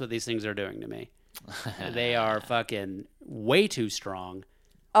mouth. That's what these things are doing to me. They are fucking way too strong.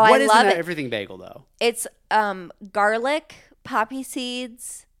 Oh, What I is love in that it. everything bagel though? It's garlic, poppy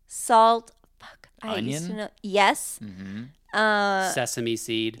seeds, salt. Fuck, I used to Onion? know. Yes. Sesame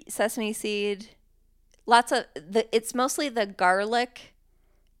seed. Sesame seed. Lots of it's mostly the garlic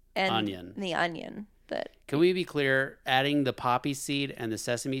and Onion. the onion that Can we be clear? Adding the poppy seed and the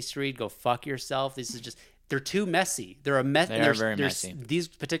sesame seed, go fuck yourself. This is just, they're too messy. They're a mess. They are very messy. These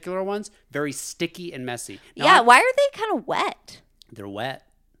particular ones, very sticky and messy. Now, yeah, why are they kind of wet? They're wet.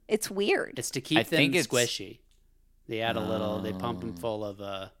 It's weird. It's to keep I them think it's- squishy. They add a little, they pump them full of,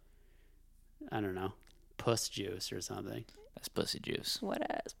 I don't know, puss juice or something. That's pussy juice. What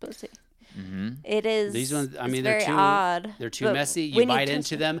is pussy? It is. These ones, I it's mean, very they're too odd. They're too but messy. You when bite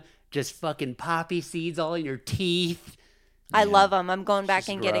taste into them, just fucking poppy seeds all in your teeth. I love them. I'm going back Just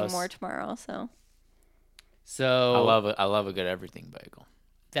and getting gross. more tomorrow. So So I love it. I love a good everything bagel.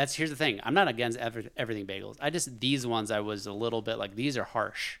 here's the thing. I'm not against everything bagels. These ones I was a little bit like, these are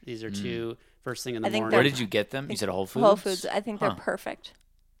harsh. These are too first thing in the I think morning. Where did you get them? You said Whole Foods. Whole Foods. I think they're Huh. perfect.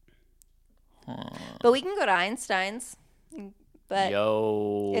 But we can go to Einstein's. But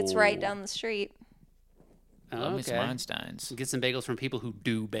Yo. it's right down the street. Love me some Okay. Einsteins. Get some bagels from people who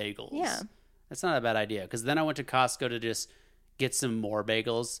do bagels. Yeah. That's not a bad idea. Because then I went to Costco to just get some more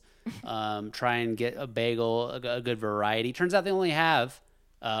bagels, try and get a bagel, a good variety. Turns out they only have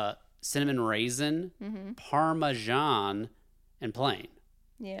cinnamon raisin, Mm-hmm. Parmesan, and plain.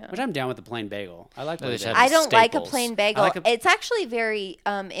 Yeah. Which I'm down with the plain bagel. I like They plain just bagel. have I don't like a staples. plain I bagel. like a- It's actually very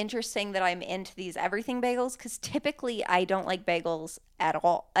interesting that I'm into these everything bagels because typically I don't like bagels at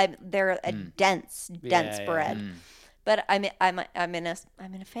all. They're a dense yeah. bread. But I'm in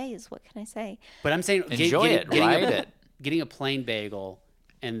a phase. What can I say? But I'm saying Enjoy it, ride it. Getting a plain bagel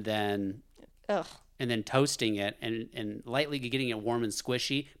and then Ugh. toasting it and lightly getting it warm and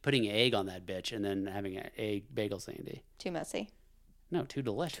squishy, putting egg on that bitch, and then having an egg bagel sandy. Too messy. No, too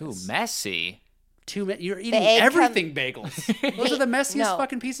delicious. Too messy. You're eating egg everything bagels. Those are the messiest No.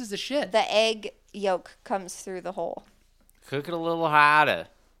 fucking pieces of shit. The egg yolk comes through the hole. Cook it a little harder.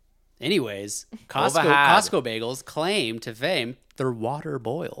 Anyways, Overhead. Costco bagels claim to fame they're water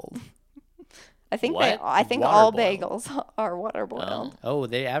boiled. I think What? I think Water all boiled. bagels are water boiled. Oh,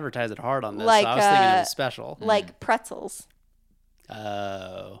 they advertise it hard on this. Like, so I was thinking it was special. Like pretzels.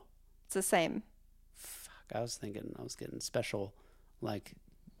 Oh, It's the same. I was thinking I was getting special. Like,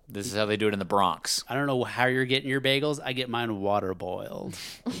 This is how they do it in the Bronx. I don't know how you're getting your bagels. I get mine water boiled.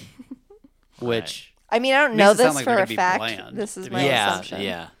 Which I mean, I don't makes know it sound this like for they're a gonna be fact. bland, This is to be my Yeah, assumption.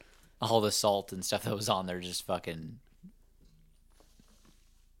 yeah. All the salt and stuff that was on there just fucking.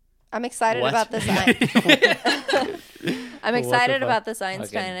 I'm excited What? about this. I'm excited fuck? about this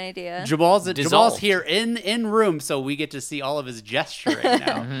Einstein Okay. idea. Jamal's Dissolved. here in room, so we get to see all of his gesturing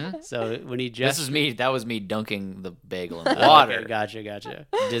now. So when he This gestures, is me. That was me dunking the bagel in water, Okay, gotcha.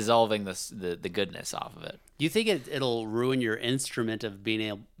 dissolving the goodness off of it. Do you think it'll ruin your instrument of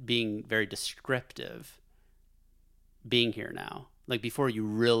being very descriptive? Being here now, like before, you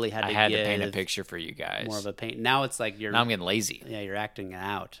really had to. I had to paint a give picture for you guys. More of a paint. Now it's like you're. Now I'm getting lazy. Yeah, you're acting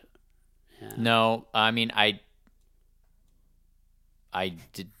out. Yeah. No, I mean I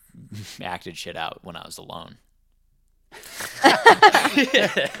did acted shit out when I was alone.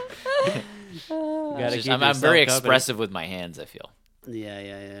 Gotta keep I'm yourself very company. expressive with my hands. I feel.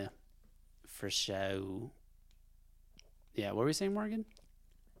 Yeah. For sure. Yeah, what were we saying, Morgan?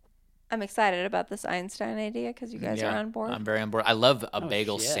 I'm excited about this Einstein idea because you guys are on board. I'm very on board. I love a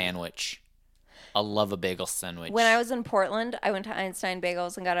bagel shit. sandwich. I love a bagel sandwich. When I was in Portland, I went to Einstein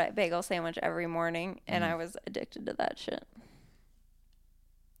Bagels and got a bagel sandwich every morning, and I was addicted to that shit.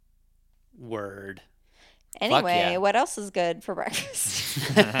 Word. Anyway, yeah. what else is good for breakfast?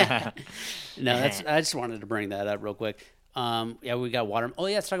 No, I just wanted to bring that up real quick. Yeah, we got water. Oh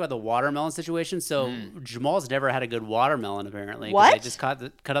yeah, let's talk about the watermelon situation. So Jamal's never had a good watermelon apparently. 'Cause What? I just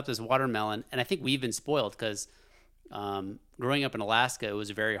cut up this watermelon, and I think we've been spoiled because growing up in Alaska, it was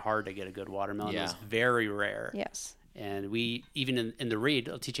very hard to get a good watermelon. It was Yeah. very rare. Yes. And we even in the read,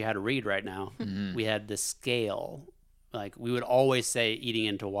 I'll teach you how to read right now. We had the scale. Like we would always say, eating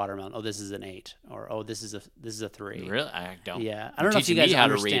into a watermelon, oh, this is an 8, or oh, this is a 3. Really, I don't. Yeah, I You're don't know if you teaching guys me how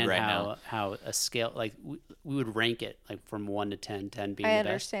to understand read right how now. how a scale like we would rank it like from 1 to 10, 10 being I the best.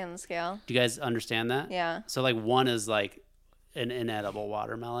 understand the scale. Do you guys understand that? Yeah. So like 1 is like an inedible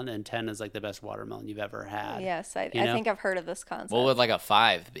watermelon, and 10 is like the best watermelon you've ever had. Yes, I You know? think I've heard of this concept. What would like a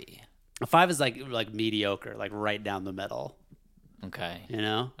 5 be? A 5 is like mediocre, like right down the middle. Okay. You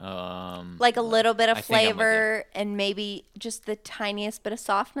know? Like a little bit of I think I'm with flavor and maybe just the tiniest bit of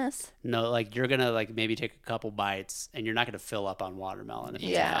softness. No, like you're gonna like maybe take a couple bites, and you're not gonna fill up on watermelon. If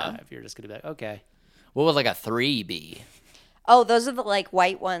it's Yeah. a 5. You're just gonna be like, okay. What would like a 3 be? Oh, those are the like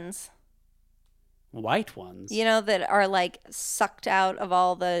white ones. White ones. You know, that are like sucked out of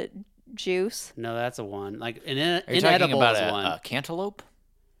all the juice. No, that's a 1. Like Are you talking inedible about is a 1. cantaloupe?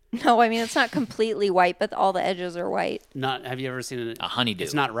 No, I mean it's not completely white, but all the edges are white. Not. Have you ever seen A honeydew.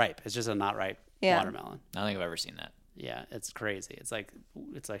 It's not ripe. It's just a not ripe Yeah. watermelon. I don't think I've ever seen that. Yeah, it's crazy. It's like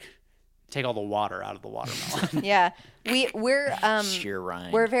take all the water out of the watermelon. Yeah, we're Sheer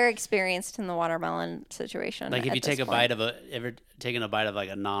rind. we're very experienced in the watermelon situation. Like if at you take this a point. bite of ever taken a bite of like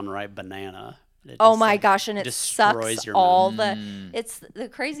a non-ripe banana. It Oh just, my like, gosh, and it destroys sucks your all mouth. it's the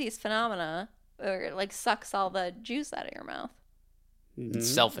craziest phenomena, or it like sucks all the juice out of your mouth. It's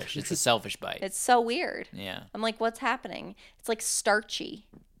selfish. It's a selfish bite. It's so weird. Yeah. I'm like, what's happening? It's like starchy.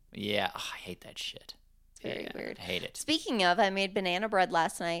 Yeah. Oh, I hate that shit. It's very weird. I hate it. Speaking of, I made banana bread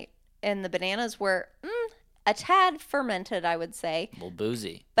last night, and the bananas were a tad fermented, I would say, A little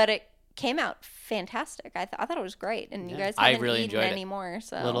boozy. but it came out fantastic. I thought it was great, and you guys I haven't really eaten enjoyed it. anymore.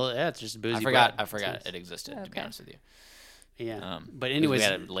 So It's just boozy. I forgot. bread. I forgot It's it existed. To be Okay. honest with you. Yeah. But because anyways, we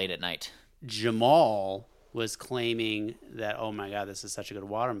had it late at night. Jamal was claiming that, oh my God, this is such a good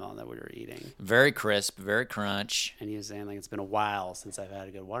watermelon that we were eating. Very crisp, very crunch. And he was saying like it's been a while since I've had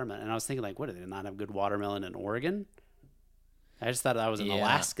a good watermelon. And I was thinking like, what, do they not have good watermelon in Oregon? I just thought that was an Yeah.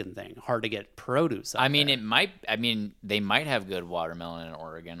 Alaskan thing. Hard to get produce. I mean, they might have good watermelon in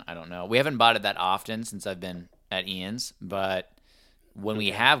Oregon. I don't know. We haven't bought it that often since I've been at Ian's, but when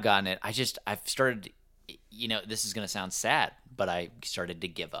we have gotten it, I've started, this is going to sound sad, but I started to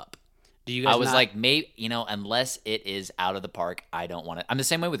give up. Do you guys I was not- like, maybe, unless it is out of the park, I don't want it. I'm the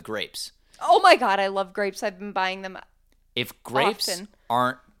same way with grapes. oh my god, I love grapes. I've been buying them. If grapes Often.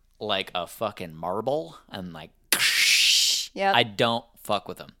 aren't like a fucking marble and like, Yep. I don't fuck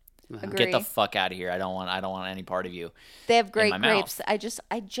with them. Agree. Get the fuck out of here. I don't want any part of you. They have great my mouth. grapes. I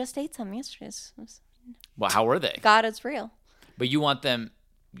just ate some yesterday. Well, how were they? God, it's real. But you want them.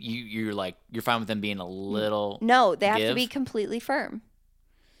 You're fine with them being a little. No, they have to give? be completely firm.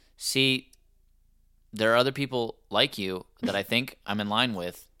 See, there are other people like you that I think I'm in line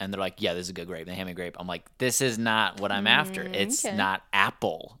with, and they're like, yeah, this is a good grape. They hand me a grape. I'm like, this is not what I'm after. It's okay. not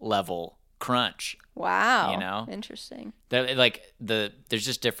apple level crunch. Wow. You know? Interesting. There's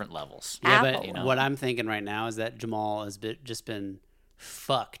just different levels. Yeah, Apple. but You know? what I'm thinking right now is that Jamal has just been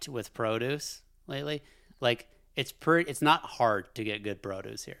fucked with produce lately. Like it's not hard to get good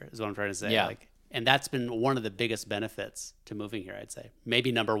produce here, is what I'm trying to say. Yeah. Like, and that's been one of the biggest benefits to moving here, I'd say.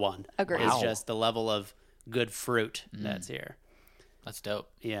 Maybe number one Agreed. is Wow. just the level of good fruit that's here. That's dope.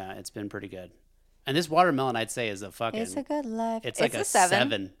 Yeah, it's been pretty good. And this watermelon, I'd say, is a fucking. It's a good life. It's like a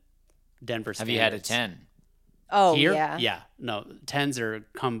 7 Denver. Have you had a standards. 10? Oh, Here? yeah. No, 10s are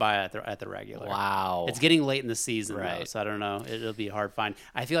come by at the regular. Wow. It's getting late in the season, though, Right. so I don't know. It'll be a hard find.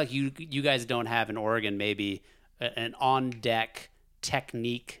 I feel like you guys don't have in Oregon maybe an on deck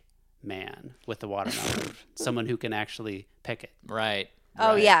technique man with the watermelon, someone who can actually pick it. Right.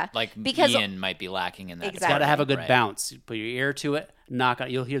 Oh, right. yeah. Like Because- Ian might be lacking in that. Exactly. It's got to have a good Right. bounce. Put your ear to it, knock on.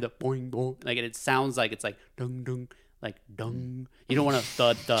 You'll hear the boing boing. Like it sounds like it's like dung dung, like dung. You don't want a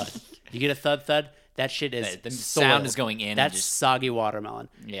thud thud. You get a thud thud. That shit is The sound soiled. is going in and That's just- soggy watermelon.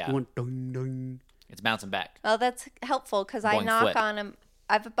 Yeah. You want dung dung. It's bouncing back. Oh, that's helpful because I Going knock flip. on them.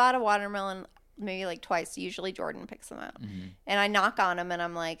 I've bought a watermelon maybe like twice. Usually Jordan picks them out. And I knock on them and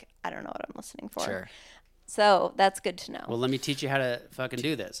I'm like, I don't know what I'm listening for. Sure. So that's good to know. Well, let me teach you how to fucking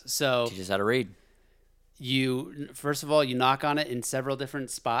do this. So Teach us how to read. you first of all you knock on it in several different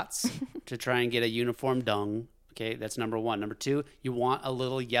spots to try and get a uniform dung. Okay, that's number one. Number two, you want a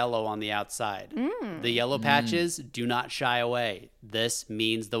little yellow on the outside. The yellow patches, do not shy away. This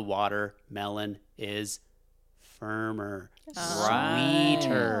means the watermelon is firmer,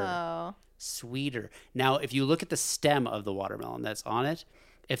 sweeter, Oh. sweeter. Now, if you look at the stem of the watermelon that's on it,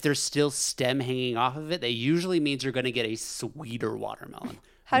 if there's still stem hanging off of it, that usually means you're going to get a sweeter watermelon.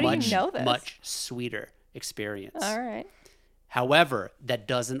 How do you Much, know this? Much sweeter experience. All right. However, that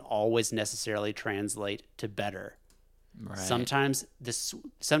doesn't always necessarily translate to better. Right. Sometimes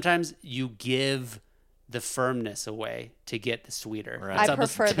you give the firmness away to get the sweeter. Right. I It's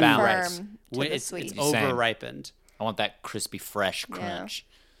prefer to the balance. firm to When the it's sweet. Same. over ripened. I want that crispy, fresh crunch.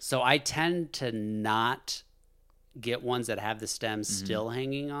 So I tend to not get ones that have the stems still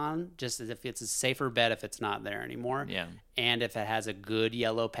hanging on, just as if it's a safer bet if it's not there anymore. Yeah. And if it has a good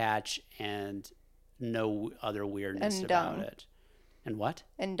yellow patch and no other weirdness And about dung. it. And what?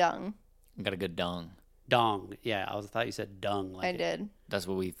 And dung. Got a good dung. Dong. Yeah, I thought you said dung. Like I did. That's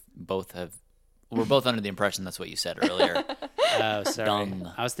what we both have. We're both under the impression that's what you said earlier. Oh, sorry. Dung.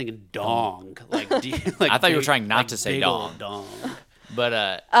 I was thinking dong. Like, I thought you were trying not to say big dong. old dong.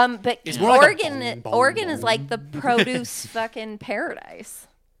 But But It's more like a Oregon, bong, bong, Oregon is bong. like the produce fucking paradise.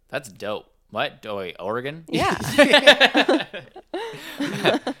 that's dope. What? Oh, wait, Oregon? Yeah,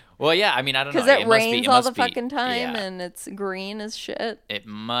 Well, yeah. I mean, I don't know. because it must be- rains all must the be- fucking time yeah. and it's green as shit. It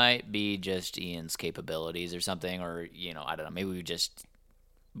might be just Ian's capabilities or something, or I don't know. Maybe we just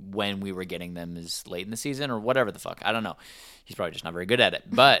when we were getting them is late in the season or whatever the fuck. I don't know. He's probably just not very good at it.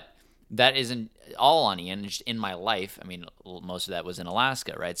 But that isn't all on Ian. Just in my life, I mean, most of that was in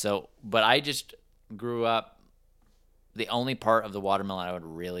Alaska, right? So, but I just grew up. The only part of the watermelon I would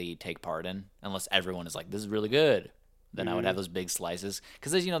really take part in, unless everyone is like, "This is really good," then I would have those big slices.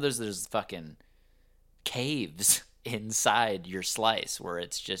 Because there's fucking caves inside your slice where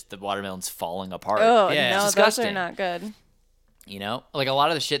it's just the watermelon's falling apart. Oh Yeah, no, it's those are disgusting. not good. Like a lot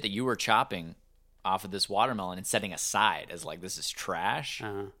of the shit that you were chopping off of this watermelon and setting aside as like this is trash.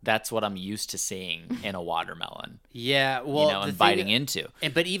 That's what I'm used to seeing in a watermelon. Yeah, well, the and thing- biting into.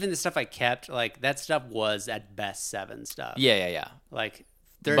 But even the stuff I kept, like that stuff was at best 7 stuff. Yeah. Like,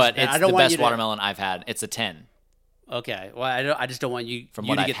 But it's I don't the want best you to- watermelon I've had. It's a 10. Okay, well, I just don't want you From you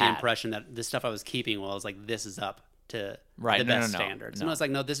what to I've get the had. impression that the stuff I was keeping, well, I was like, this is up to Right, the no, best no, no, standards. no. No, it's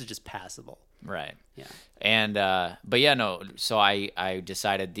like, no, this is just passable. Right. Yeah. And but yeah, no. So I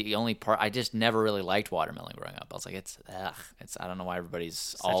decided the only part I just never really liked watermelon growing up. I was like, it's I don't know why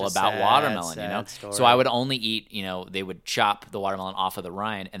everybody's all a about sad, watermelon, sad So story. I would only eat, they would chop the watermelon off of the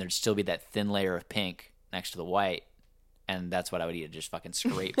rind, and there'd still be that thin layer of pink next to the white, and that's what I would eat. Just fucking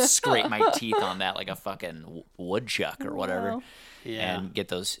scrape my teeth on that like a fucking woodchuck or whatever, Yeah. and get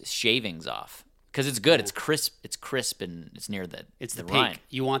those shavings off because it's good. It's crisp. It's crisp and it's near It's the rind. pink.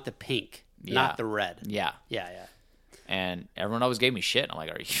 You want the pink, Yeah. not the red. Yeah. Yeah. And everyone always gave me shit. I'm like,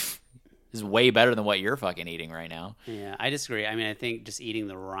 are you? This is way better than what you're fucking eating right now. Yeah, I disagree. I mean, I think just eating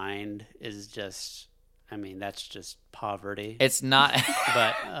the rind is just, that's just poverty. It's not.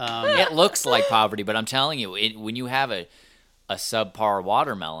 But It looks like poverty, but I'm telling you, when you have a subpar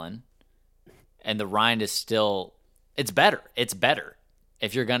watermelon, and the rind is still, it's better. It's better.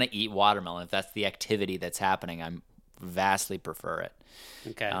 if you're gonna eat watermelon, if that's the activity that's happening, I'm vastly prefer it.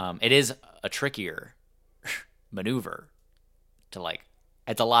 Okay. It is a trickier maneuver to like.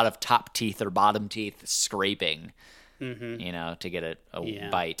 It's a lot of top teeth or bottom teeth scraping, to get a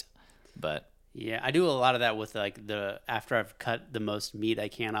bite. But yeah, I do a lot of that with like after I've cut the most meat I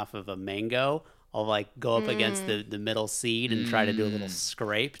can off of a mango, I'll like go up against the middle seed and try to do a little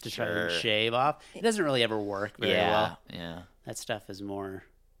scrape to try to shave off. It doesn't really ever work very well. Yeah. That stuff is more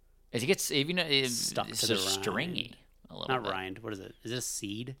It gets it's stuck to so the rind. stringy a little Not bit. rind. What is it? Is it a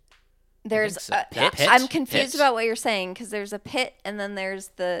seed? There's so. Pit? I'm confused Pit. about what you're saying because there's a pit and then there's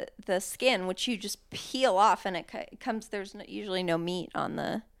the skin which you just peel off and it comes. There's usually no meat on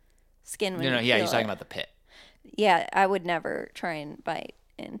the skin. When No, you yeah, peel he's talking it. about the pit. Yeah, I would never try and bite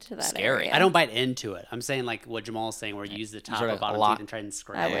into that. Scary. area. I don't bite into it. I'm saying like what Jamal's saying, where you use the top sort or of bottom lock- teeth and try and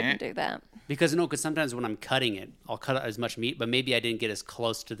scrape. I wouldn't do that. Because sometimes when I'm cutting it, I'll cut out as much meat, but maybe I didn't get as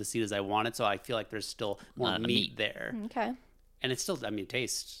close to the seed as I wanted, so I feel like there's still more Not meat, meat. there. Okay. And it's still, it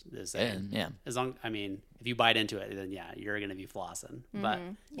tastes the same. Yeah. As long, if you bite into it, then yeah, you're gonna be flossing. But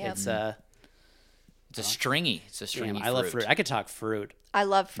Yep. it's It's a stringy. It's a stringy. I love fruit. I could talk fruit I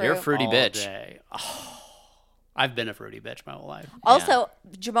love fruit. You're a fruity all bitch. day. Oh, I've been a fruity bitch my whole life. Also,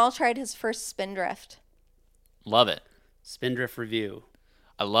 Jamal tried his first Spindrift. Love it. Spindrift review.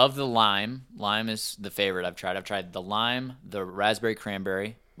 I love the lime. Lime is the favorite I've tried. I've tried the lime, the raspberry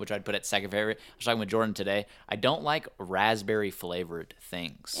cranberry, which I'd put at second favorite. I was talking with Jordan today. I don't like raspberry flavored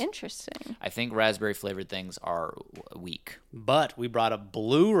things. Interesting. I think raspberry flavored things are weak. But we brought a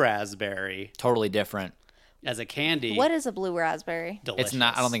blue raspberry Totally different. as a candy. What is a blue raspberry? Delicious. It's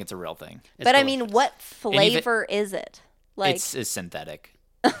not. I don't think it's a real thing. It's But I delicious. mean, what flavor is it? Like, It's synthetic.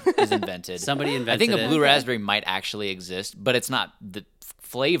 It's invented. Somebody I invented think a it. blue raspberry might actually exist, but it's not. The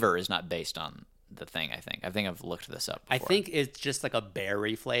flavor is not based on the thing. I think I've looked this up before. I think it's just like a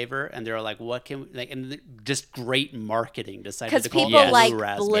berry flavor, and they're like, "What can and just great marketing decided because to call people it like blue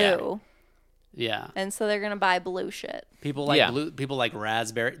raspberry." blue, Yeah, and so they're gonna buy blue shit. people like Yeah. blue. People like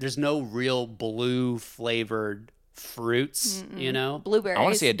raspberry. There's no real blue flavored fruits, Blueberries. I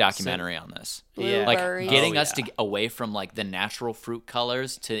want to see a documentary on this. Yeah. Like Blueberries. getting Oh, us yeah. to away from like the natural fruit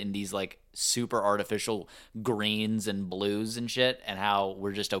colors to in these like super artificial greens and blues and shit, and how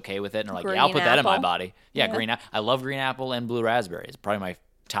we're just okay with it and are like, yeah, I'll Green put that in my apple. body. Yeah, Yeah. green apple. I love green apple and blue raspberry. It's probably my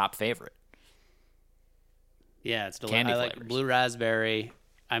top favorite. Yeah, it's delicious. Candy I like flavors. blue raspberry.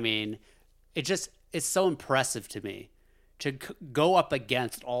 I mean, it's so impressive to me to go up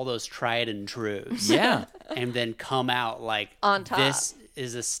against all those tried and trues. Yeah. And then come out like On top. This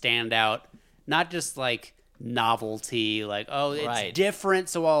is a standout, not just like novelty, like it's Right. different,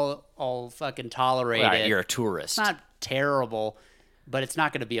 so I'll fucking tolerate Right, it. you're a tourist. It's not terrible, but it's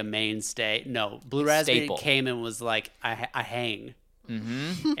not going to be a mainstay. No, blue raspberry Staple. came and was like I hang,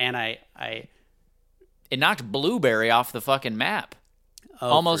 and I It knocked blueberry off the fucking map oh,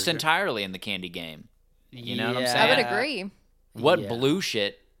 almost for sure. entirely in the candy game. You know what I'm Yeah. saying? I would agree. What Yeah. blue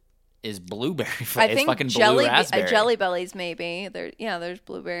shit is blueberry? I It's think fucking jelly, blue raspberry. Jelly Bellies maybe. There's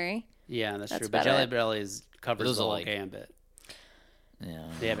blueberry. Yeah, that's That's true. But about Jelly it. Bellies covers Those the are whole like- gambit. Yeah,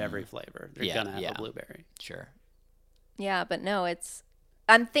 They have every flavor. They're Yeah, gonna have yeah. a blueberry. sure. Yeah, but no,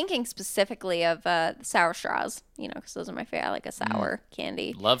 I'm thinking specifically of sour straws. Because those are my favorite. I like a sour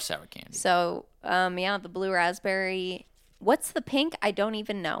candy. Love sour candy. So, the blue raspberry. What's the pink? I don't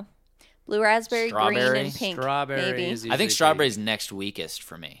even know. Blue raspberry, green, Strawberry? and pink. Strawberry maybe. is I think usually strawberry's next weakest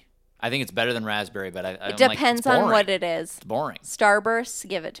for me. I think it's better than raspberry, but It I'm depends like, it's on what boring. it is. It's boring. Starbursts,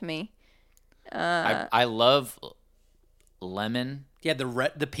 give it to me. I love lemon, Yeah,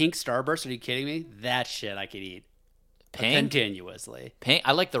 the pink Starburst. Are you kidding me? That shit I could eat pink. continuously. Pink.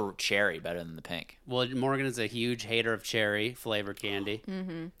 I like the cherry better than the pink. Well, Morgan is a huge hater of cherry flavored candy.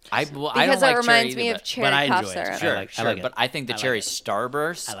 I don't Because like it reminds cherry me either, of cherry but I cough enjoy it. syrup. Sure, I like sure. it. But I think the I like cherry it.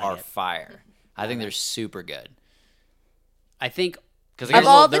 starbursts I like are it. fire. I think they're super good I think because Of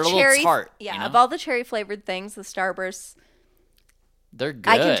all the they're a cherry, little tart. yeah, you know? of all the cherry flavored things, the Starbursts, they're good.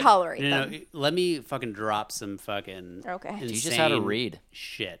 I can tolerate no, them. let me fucking drop some fucking Okay. You just had to insane read.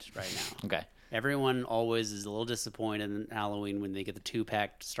 shit right now. Okay. Everyone always is a little disappointed in Halloween when they get the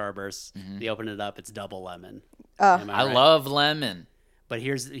 2-pack Starburst. They open it up, it's double lemon. Am I right? love lemon. But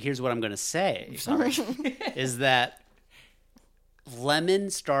here's what I'm gonna say. Sorry, is that lemon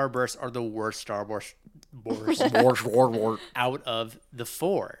Starbursts are the worst Starburst out of the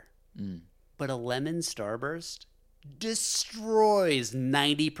 4. But a lemon Starburst destroys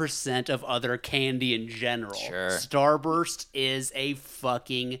 90% of other candy in general. Sure. Starburst is a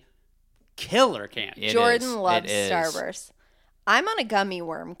fucking killer candy. It Jordan is. loves It is. Starburst. I'm on a gummy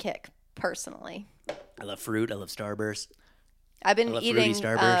worm kick, personally. I love fruit. I love Starburst. I've been love Fruity eating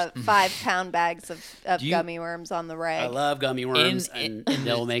Starburst. 5-pound bags of Do you- gummy worms on the reg. I love gummy worms, and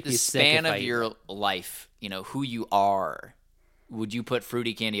they'll make the me sick span if I of eat your them. life, who you are, would you put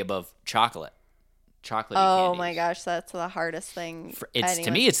fruity candy above chocolate? Chocolate. Oh my gosh, that's the hardest thing. It's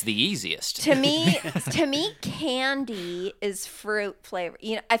to me, it's the easiest. To me, candy is fruit flavor.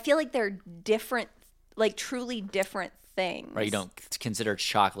 I feel like they're different, like truly different things. Right, you don't consider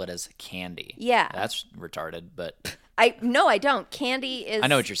chocolate as candy. Yeah. That's retarded, but I don't. Candy is. I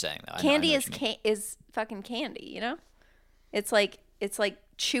know what you're saying though. Candy I know what you mean. is fucking candy. It's like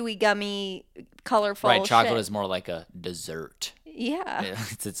chewy, gummy, colorful. Right, chocolate shit. is more like a dessert. Yeah.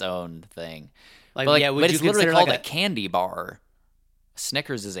 It's its own thing. Like, but would but you it's literally consider called like a candy bar.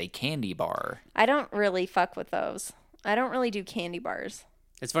 Snickers is a candy bar. I don't really fuck with those. I don't really do candy bars.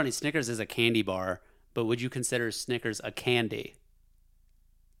 It's funny. Snickers is a candy bar, but would you consider Snickers a candy?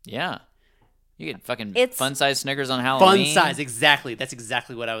 Yeah. You get fucking It's- fun size Snickers on Fun Halloween. size, exactly. That's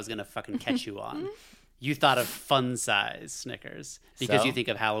exactly what I was gonna fucking catch you on. You thought of fun size Snickers because So? you think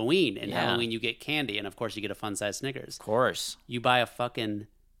of Halloween, and Yeah. Halloween you get candy, and of course you get a fun size Snickers. Of course. You buy a fucking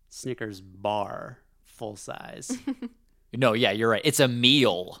Snickers bar, full size, No, yeah, you're right. It's a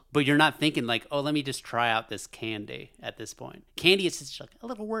meal. but you're not thinking like, oh, let me just try out this candy at this point. Candy is just like a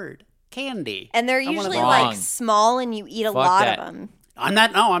little word, candy, And they're I wanna usually buy- like Wrong. small, and you eat a Fuck lot that. of them. I'm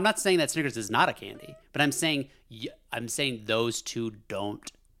not saying that Snickers is not a candy, but I'm saying those two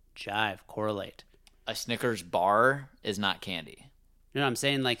don't correlate. A Snickers bar is not candy. You know what I'm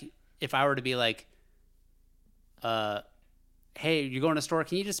saying? Like, if I were to be like, hey, you're going to a store,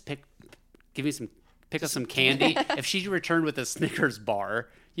 can you just pick up some candy? If she returned with a Snickers bar,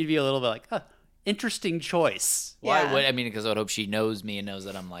 you'd be a little bit like, interesting choice. Why Yeah. would I mean? Because I would hope she knows me and knows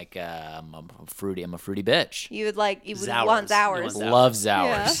that I'm like I'm a fruity bitch. You would want Sours. Sours. You want Love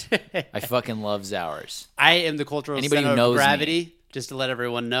Sours. I fucking love Sours. I am the cultural Anybody who center knows of me. gravity, just to let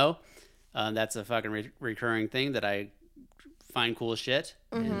everyone know. That's a fucking recurring thing that I find cool shit,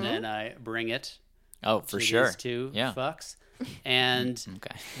 and then I bring it Oh, for to sure. these two Yeah. fucks. And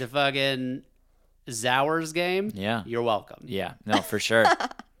Okay. the fucking Zowers game, Yeah. you're welcome. Yeah. No, for sure.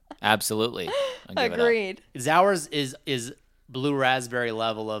 Absolutely. I'll give it up. Agreed. Zowers is blue raspberry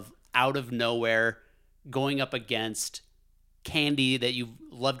level of out of nowhere going up against candy that you've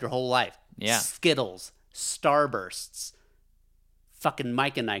loved your whole life. Yeah. Skittles, Starbursts, fucking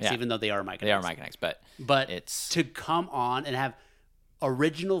Mike and Ike's, Yeah. even though they are Mike and They are Ike's. Mike and Ike's, but But it's to come on and have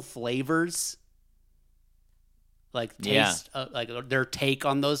original flavors, like taste, like their take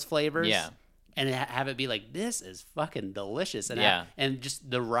on those flavors, Yeah. and have it be like, this is fucking delicious, and Yeah. and just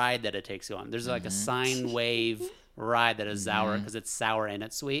the ride that it takes you on. There's like a sine wave ride that is sour because it's sour and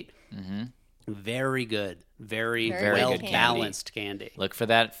it's sweet. Mm-hmm. Very good, very, Very well good balanced candy. look for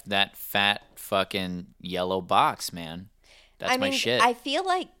that fat fucking yellow box, man. That's my shit. I feel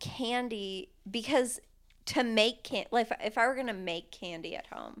like candy, because to make candy, like if I were gonna make candy at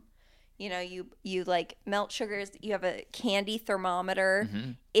home, you like melt sugars. You have a candy thermometer.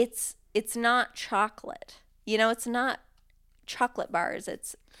 Mm-hmm. It's not chocolate. It's not chocolate bars.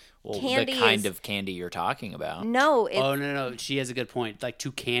 It's well, candy the kind is- of candy you're talking about. no. It's, Oh no, she has a good point. Like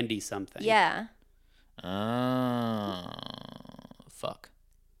to candy something. yeah. Oh, fuck.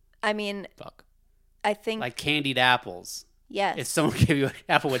 I mean, Fuck. I think Like candied apples. yes. If someone gave you an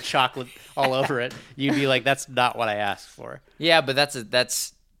apple with chocolate all over it, you'd be like, "That's not what I asked for." Yeah, but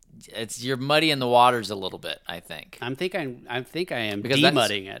you're muddying the waters a little bit, I think. I think I am Because that's-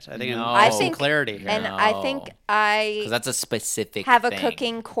 demudding it. I think No. I'm I adding some think- clarity here. and I think No. I Because that's a specific have a thing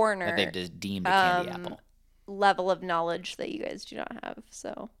cooking corner that they've just deemed a candy apple. level of knowledge that you guys do not have.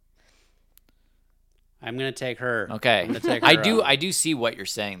 So I'm gonna take her. Okay. I'm gonna take I her do on. I do see what you're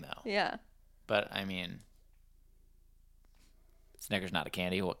saying though. yeah, But I mean Snickers not a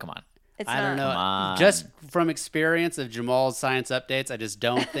candy. Well, come on. it's I don't not. know. Come on. Just from experience of Jamal's science updates, I just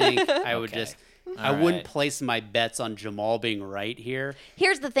don't think I would Okay. just. All I wouldn't right. place my bets on Jamal being right here.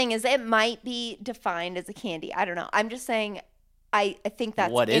 Here's the thing: is it might be defined as a candy. I don't know. I'm just saying. I think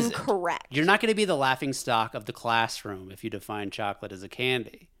that's What is it? incorrect. You're not going to be the laughing stock of the classroom if you define chocolate as a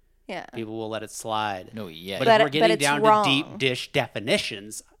candy. Yeah. People will let it slide. No, yeah. But But- if we're getting it's down wrong. to deep dish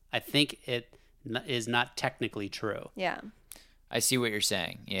definitions, I think it is not technically true. Yeah. I see what you're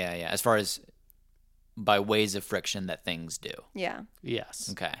saying. Yeah, yeah. As far as by ways of friction that things do. Yeah. Yes.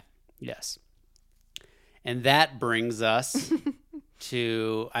 Okay. Yes. And that brings us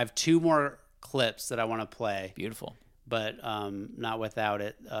to I have two more clips that I want to play, Beautiful. but not without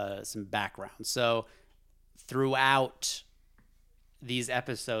it some background. So throughout these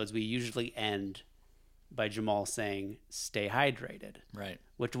episodes, we usually end by Jamal saying, "Stay hydrated," Right.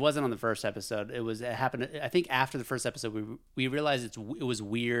 which wasn't on the first episode. It happened, I think, after the first episode. We realized it was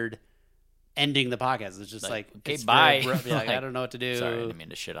weird ending the podcast. It's just like okay, it's bye. very abrupt. Yeah, like, I don't know what to do. Sorry, I didn't mean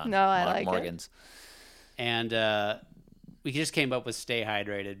to shit on No, I like it. Morgan's. And we just came up with stay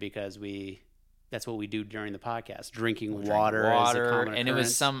hydrated because that's what we do during the podcast. Drinking water, is a common and it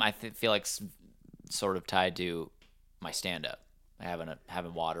was occurrence. feel like sort of tied to my stand-up.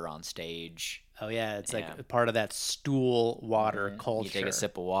 Having water on stage. Oh yeah, it's like part of that stool water culture. You take a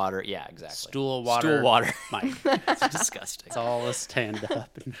sip of water. Yeah, exactly. Stool water. Stool water. Mike. It's disgusting. It's all a stand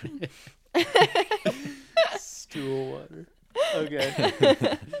up. Stool water.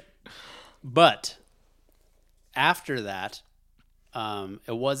 Okay. But after that,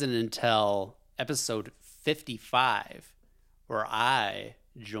 it wasn't until episode 55 where I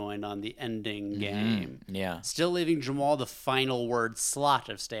joined on the ending game. Yeah. Still leaving Jamal the final word slot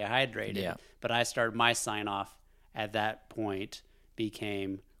of stay hydrated. Yeah. But I started my sign off at that point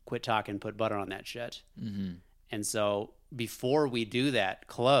became quit talking, put butter on that shit. Mm-hmm. And so before we do that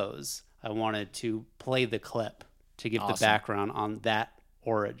close, I wanted to play the clip to give the background on that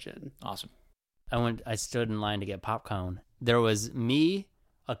origin. Awesome. I stood in line to get popcorn. There was me,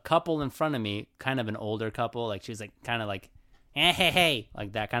 a couple in front of me, kind of an older couple. Like she was like kind of like, hey,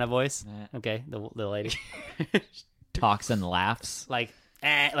 like that kind of voice. Okay, the lady talks and laughs. Like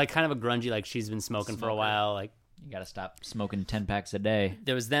kind of a grungy, like she's been smoking for a while. Like you got to stop smoking 10 packs a day.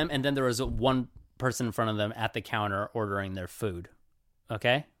 There was them, and then there was one person in front of them at the counter ordering their food.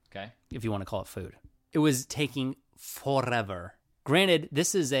 Okay? Okay. If you want to call it food. It was taking forever. Granted,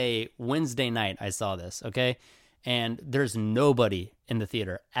 this is a Wednesday night. I saw this, okay? And there's nobody in the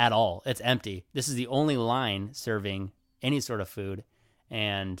theater at all. It's empty. This is the only line serving any sort of food,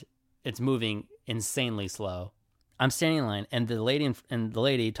 and it's moving insanely slow. I'm standing in line, and the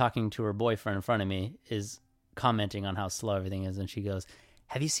lady talking to her boyfriend in front of me is commenting on how slow everything is, and she goes,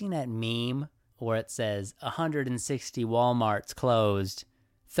 "Have you seen that meme where it says 160 Walmarts closed,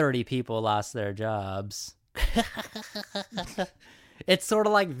 30 people lost their jobs?" It's sort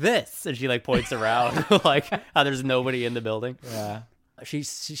of like this, and she like points around, like how there's nobody in the building. Yeah.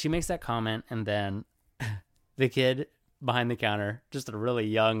 She makes that comment, and then the kid behind the counter, just a really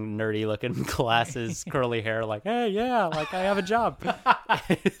young, nerdy looking glasses, curly hair, like, "Hey, yeah, like I have a job."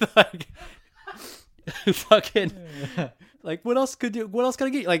 Like, fucking, like, what else can I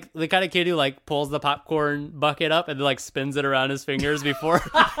get? Like the kind of kid who like pulls the popcorn bucket up and like spins it around his fingers before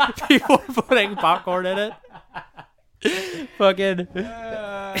putting popcorn in it. Fucking,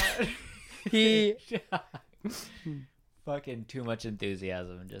 he fucking too much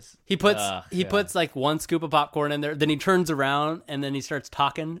enthusiasm. Just he puts like one scoop of popcorn in there, then he turns around and then he starts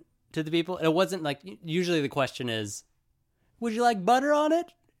talking to the people. And it wasn't like, usually the question is, would you like butter on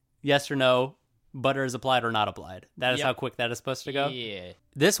it? Yes or no. Butter is applied or not applied. That is how quick that is supposed to go. Yeah.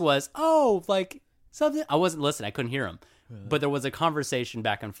 This was like something. I wasn't listening. I couldn't hear him. But there was a conversation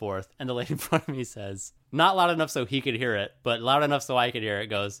back and forth, and the lady in front of me says, not loud enough so he could hear it, but loud enough so I could hear it,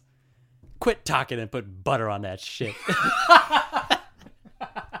 goes, "Quit talking and put butter on that shit."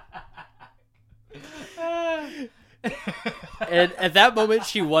 And at that moment,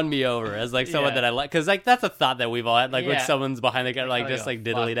 she won me over as like someone that I like, because like that's a thought that we've all had, like when someone's behind the counter, like just like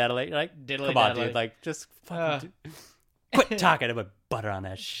diddly daddly, like come on, dude, like just fucking quit talking and put butter on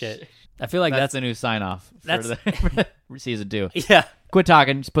that shit. I feel like that's a new sign off for season 2. Yeah. Quit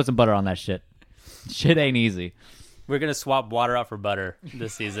talking, just put some butter on that shit. Shit ain't easy. We're going to swap water out for butter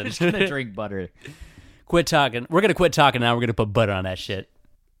this season. Just going to drink butter. Quit talking. We're going to quit talking now. We're going to put butter on that shit.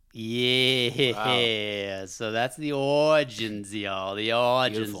 Yeah. Wow. So that's the origins, y'all. The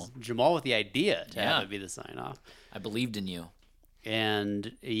origins. Beautiful. Jamal with the idea to have it be the sign off. I believed in you.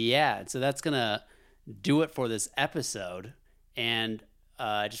 And so that's going to do it for this episode. And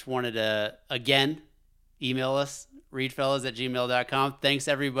I just wanted to, again, email us, readfellas@gmail.com. Thanks,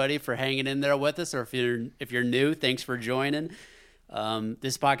 everybody, for hanging in there with us. Or if you're new, thanks for joining.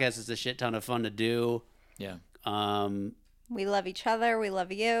 This podcast is a shit ton of fun to do. Yeah. We love each other. We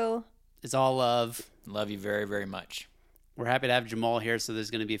love you. It's all love. Love you very, very much. We're happy to have Jamal here, so there's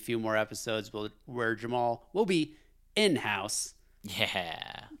going to be a few more episodes where Jamal will be in-house.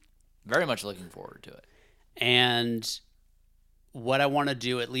 Yeah. Very much looking forward to it. And what I want to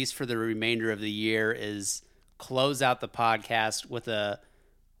do, at least for the remainder of the year, is close out the podcast with a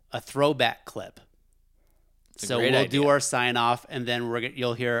throwback clip. So we'll do our sign off, and then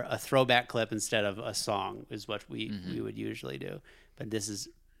you'll hear a throwback clip instead of a song, is what we would usually do. But this is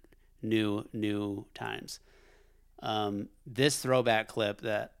new times. This throwback clip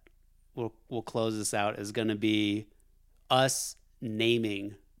that we'll close this out is going to be us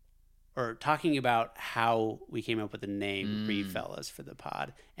naming or talking about how we came up with the name Reed Fellas for the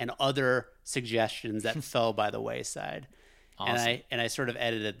pod and other suggestions that fell by the wayside. Awesome. And I sort of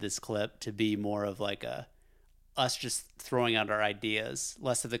edited this clip to be more of like us just throwing out our ideas,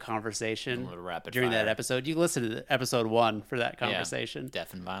 less of the conversation A little rapid during that fire. episode. You can listen to episode 1 for that conversation.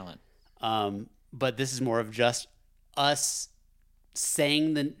 Deaf and violent. But this is more of just us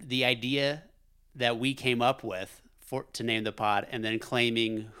saying the idea that we came up with to name the pod, and then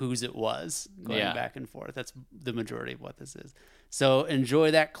claiming whose it was, going back and forth. That's the majority of what this is. So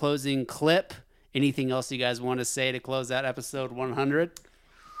enjoy that closing clip. Anything else you guys want to say to close out episode 100?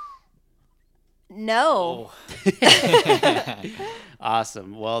 No.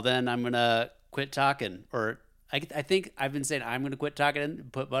 Awesome. Well, then I'm going to quit talking. Or I think I've been saying I'm going to quit talking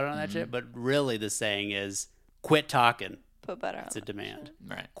and put butter on that shit, but really the saying is quit talking. Put butter on It's a demand.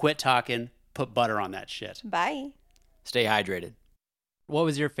 Right. Quit talking, put butter on that shit. Bye. Stay hydrated. What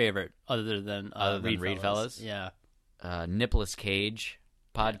was your favorite other than Reed Fellas? Yeah. Nicholas Cage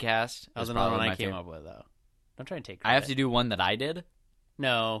podcast. That was is another one probably I my came favorite. up with, though. Don't try and take I have credit. to do one that I did.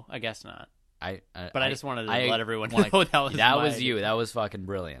 No, I guess not. I just wanted to let everyone know that was that my was idea. you. That was fucking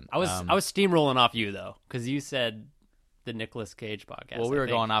brilliant. I was steamrolling off you, though, because you said the Nicolas Cage podcast. Well, we were I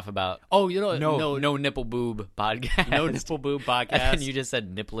think. going off about Oh, you know, no nipple boob podcast. no nipple boob podcast. And then you just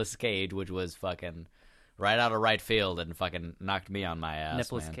said Nicholas Cage, which was fucking right out of right field and fucking knocked me on my ass.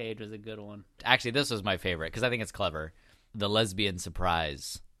 Nicolas man. Cage was a good one. Actually, this was my favorite because I think it's clever. The Lesbian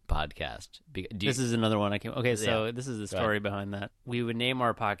Surprise podcast. This is another one I came. Okay, so Yeah. this is the Go ahead. story behind that. We would name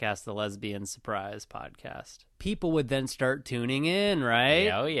our podcast the Lesbian Surprise Podcast. People would then start tuning in, right?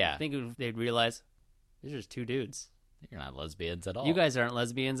 Oh, yeah. I think they'd realize these are just two dudes. You're not lesbians at all. You guys aren't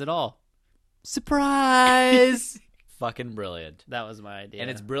lesbians at all. Surprise! fucking brilliant. That was my idea. And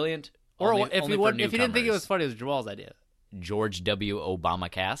it's brilliant. Or only- if only you for if you didn't think it was newcomers. funny, it was Jamal's idea. George W. Obama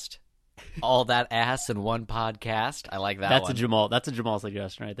cast. All that ass in one podcast. I like that That's one. a Jamal. That's a Jamal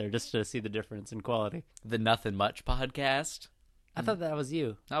suggestion right there, just to see the difference in quality. The Nothing Much podcast. I thought that was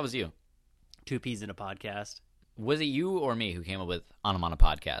you. That was you. Two peas in a podcast. Was it you or me who came up with Anamana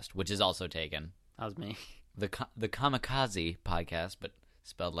podcast, which is also taken? That was me. The Kamikaze podcast, but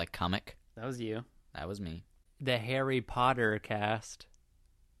spelled like comic. That was you. That was me. The Harry Potter cast.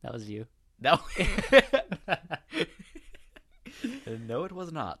 That was you. No. No, it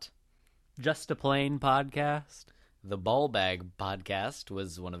was not. Just a Plain podcast. The Ball Bag podcast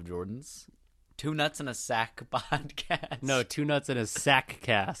was one of Jordan's. Two Nuts in a Sack podcast. No, Two Nuts in a Sack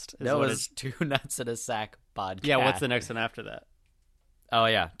cast. That was Two Nuts in a Sack podcast. Yeah, what's the next one after that? Oh,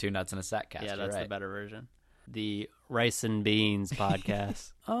 yeah. Two Nuts in a Sack cast. Yeah, You're that's right. the better version. The Rice and Beans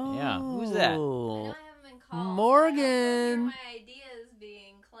podcast. Oh. Yeah, who's that? Morgan. My ideas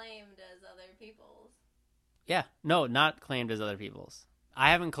being claimed as other people's. Yeah, no, not claimed as other people's.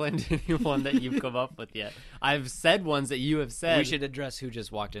 I haven't claimed anyone that you've come up with yet. I've said ones that you have said. We should address who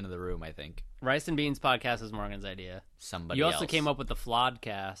just walked into the room, I think. Rice and Beans podcast is Morgan's idea. Somebody You also else. came up with the Flawed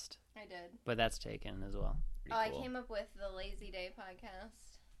cast, I did. but that's taken as well. Oh, I came up with the Lazy Day podcast.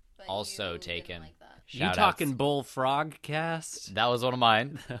 But Also you taken. Didn't like that. You Shout-outs. talking Bullfrog cast? That was one of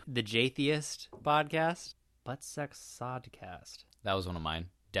mine. The Jatheist podcast? Butt Sex Sodcast. That was one of mine.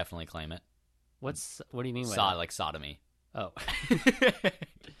 Definitely claim it. What do you mean by that? Like sodomy. Oh.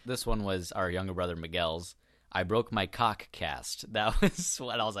 This one was our younger brother Miguel's. I broke my cock cast. That was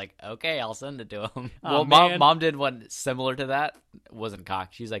what I was like, okay, I'll send it to him. Oh, well, man. mom did one similar to that. It wasn't cock.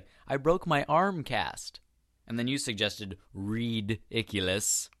 She's like, I broke my arm cast. And then you suggested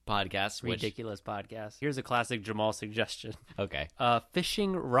Ridiculous podcast. Which, Ridiculous podcast. Here's a classic Jamal suggestion. okay.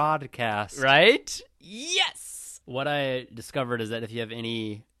 Fishing Rod cast. Right? Yes! What I discovered is that if you have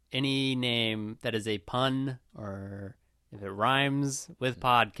any name that is a pun or if it rhymes with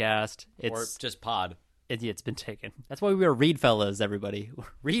podcast, Or it's just pod. it's been taken. That's why we are Reed Fellas, everybody.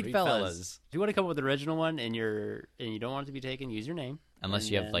 Reed Reed Fellas. Fellas. If you want to come up with an original one and you don't want it to be taken, use your name. Unless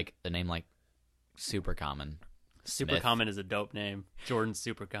And you have then- like a name like Super Common. Super Smith. Common is a dope name. Jordan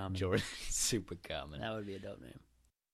Super Common. Jordan Super Common. That would be a dope name.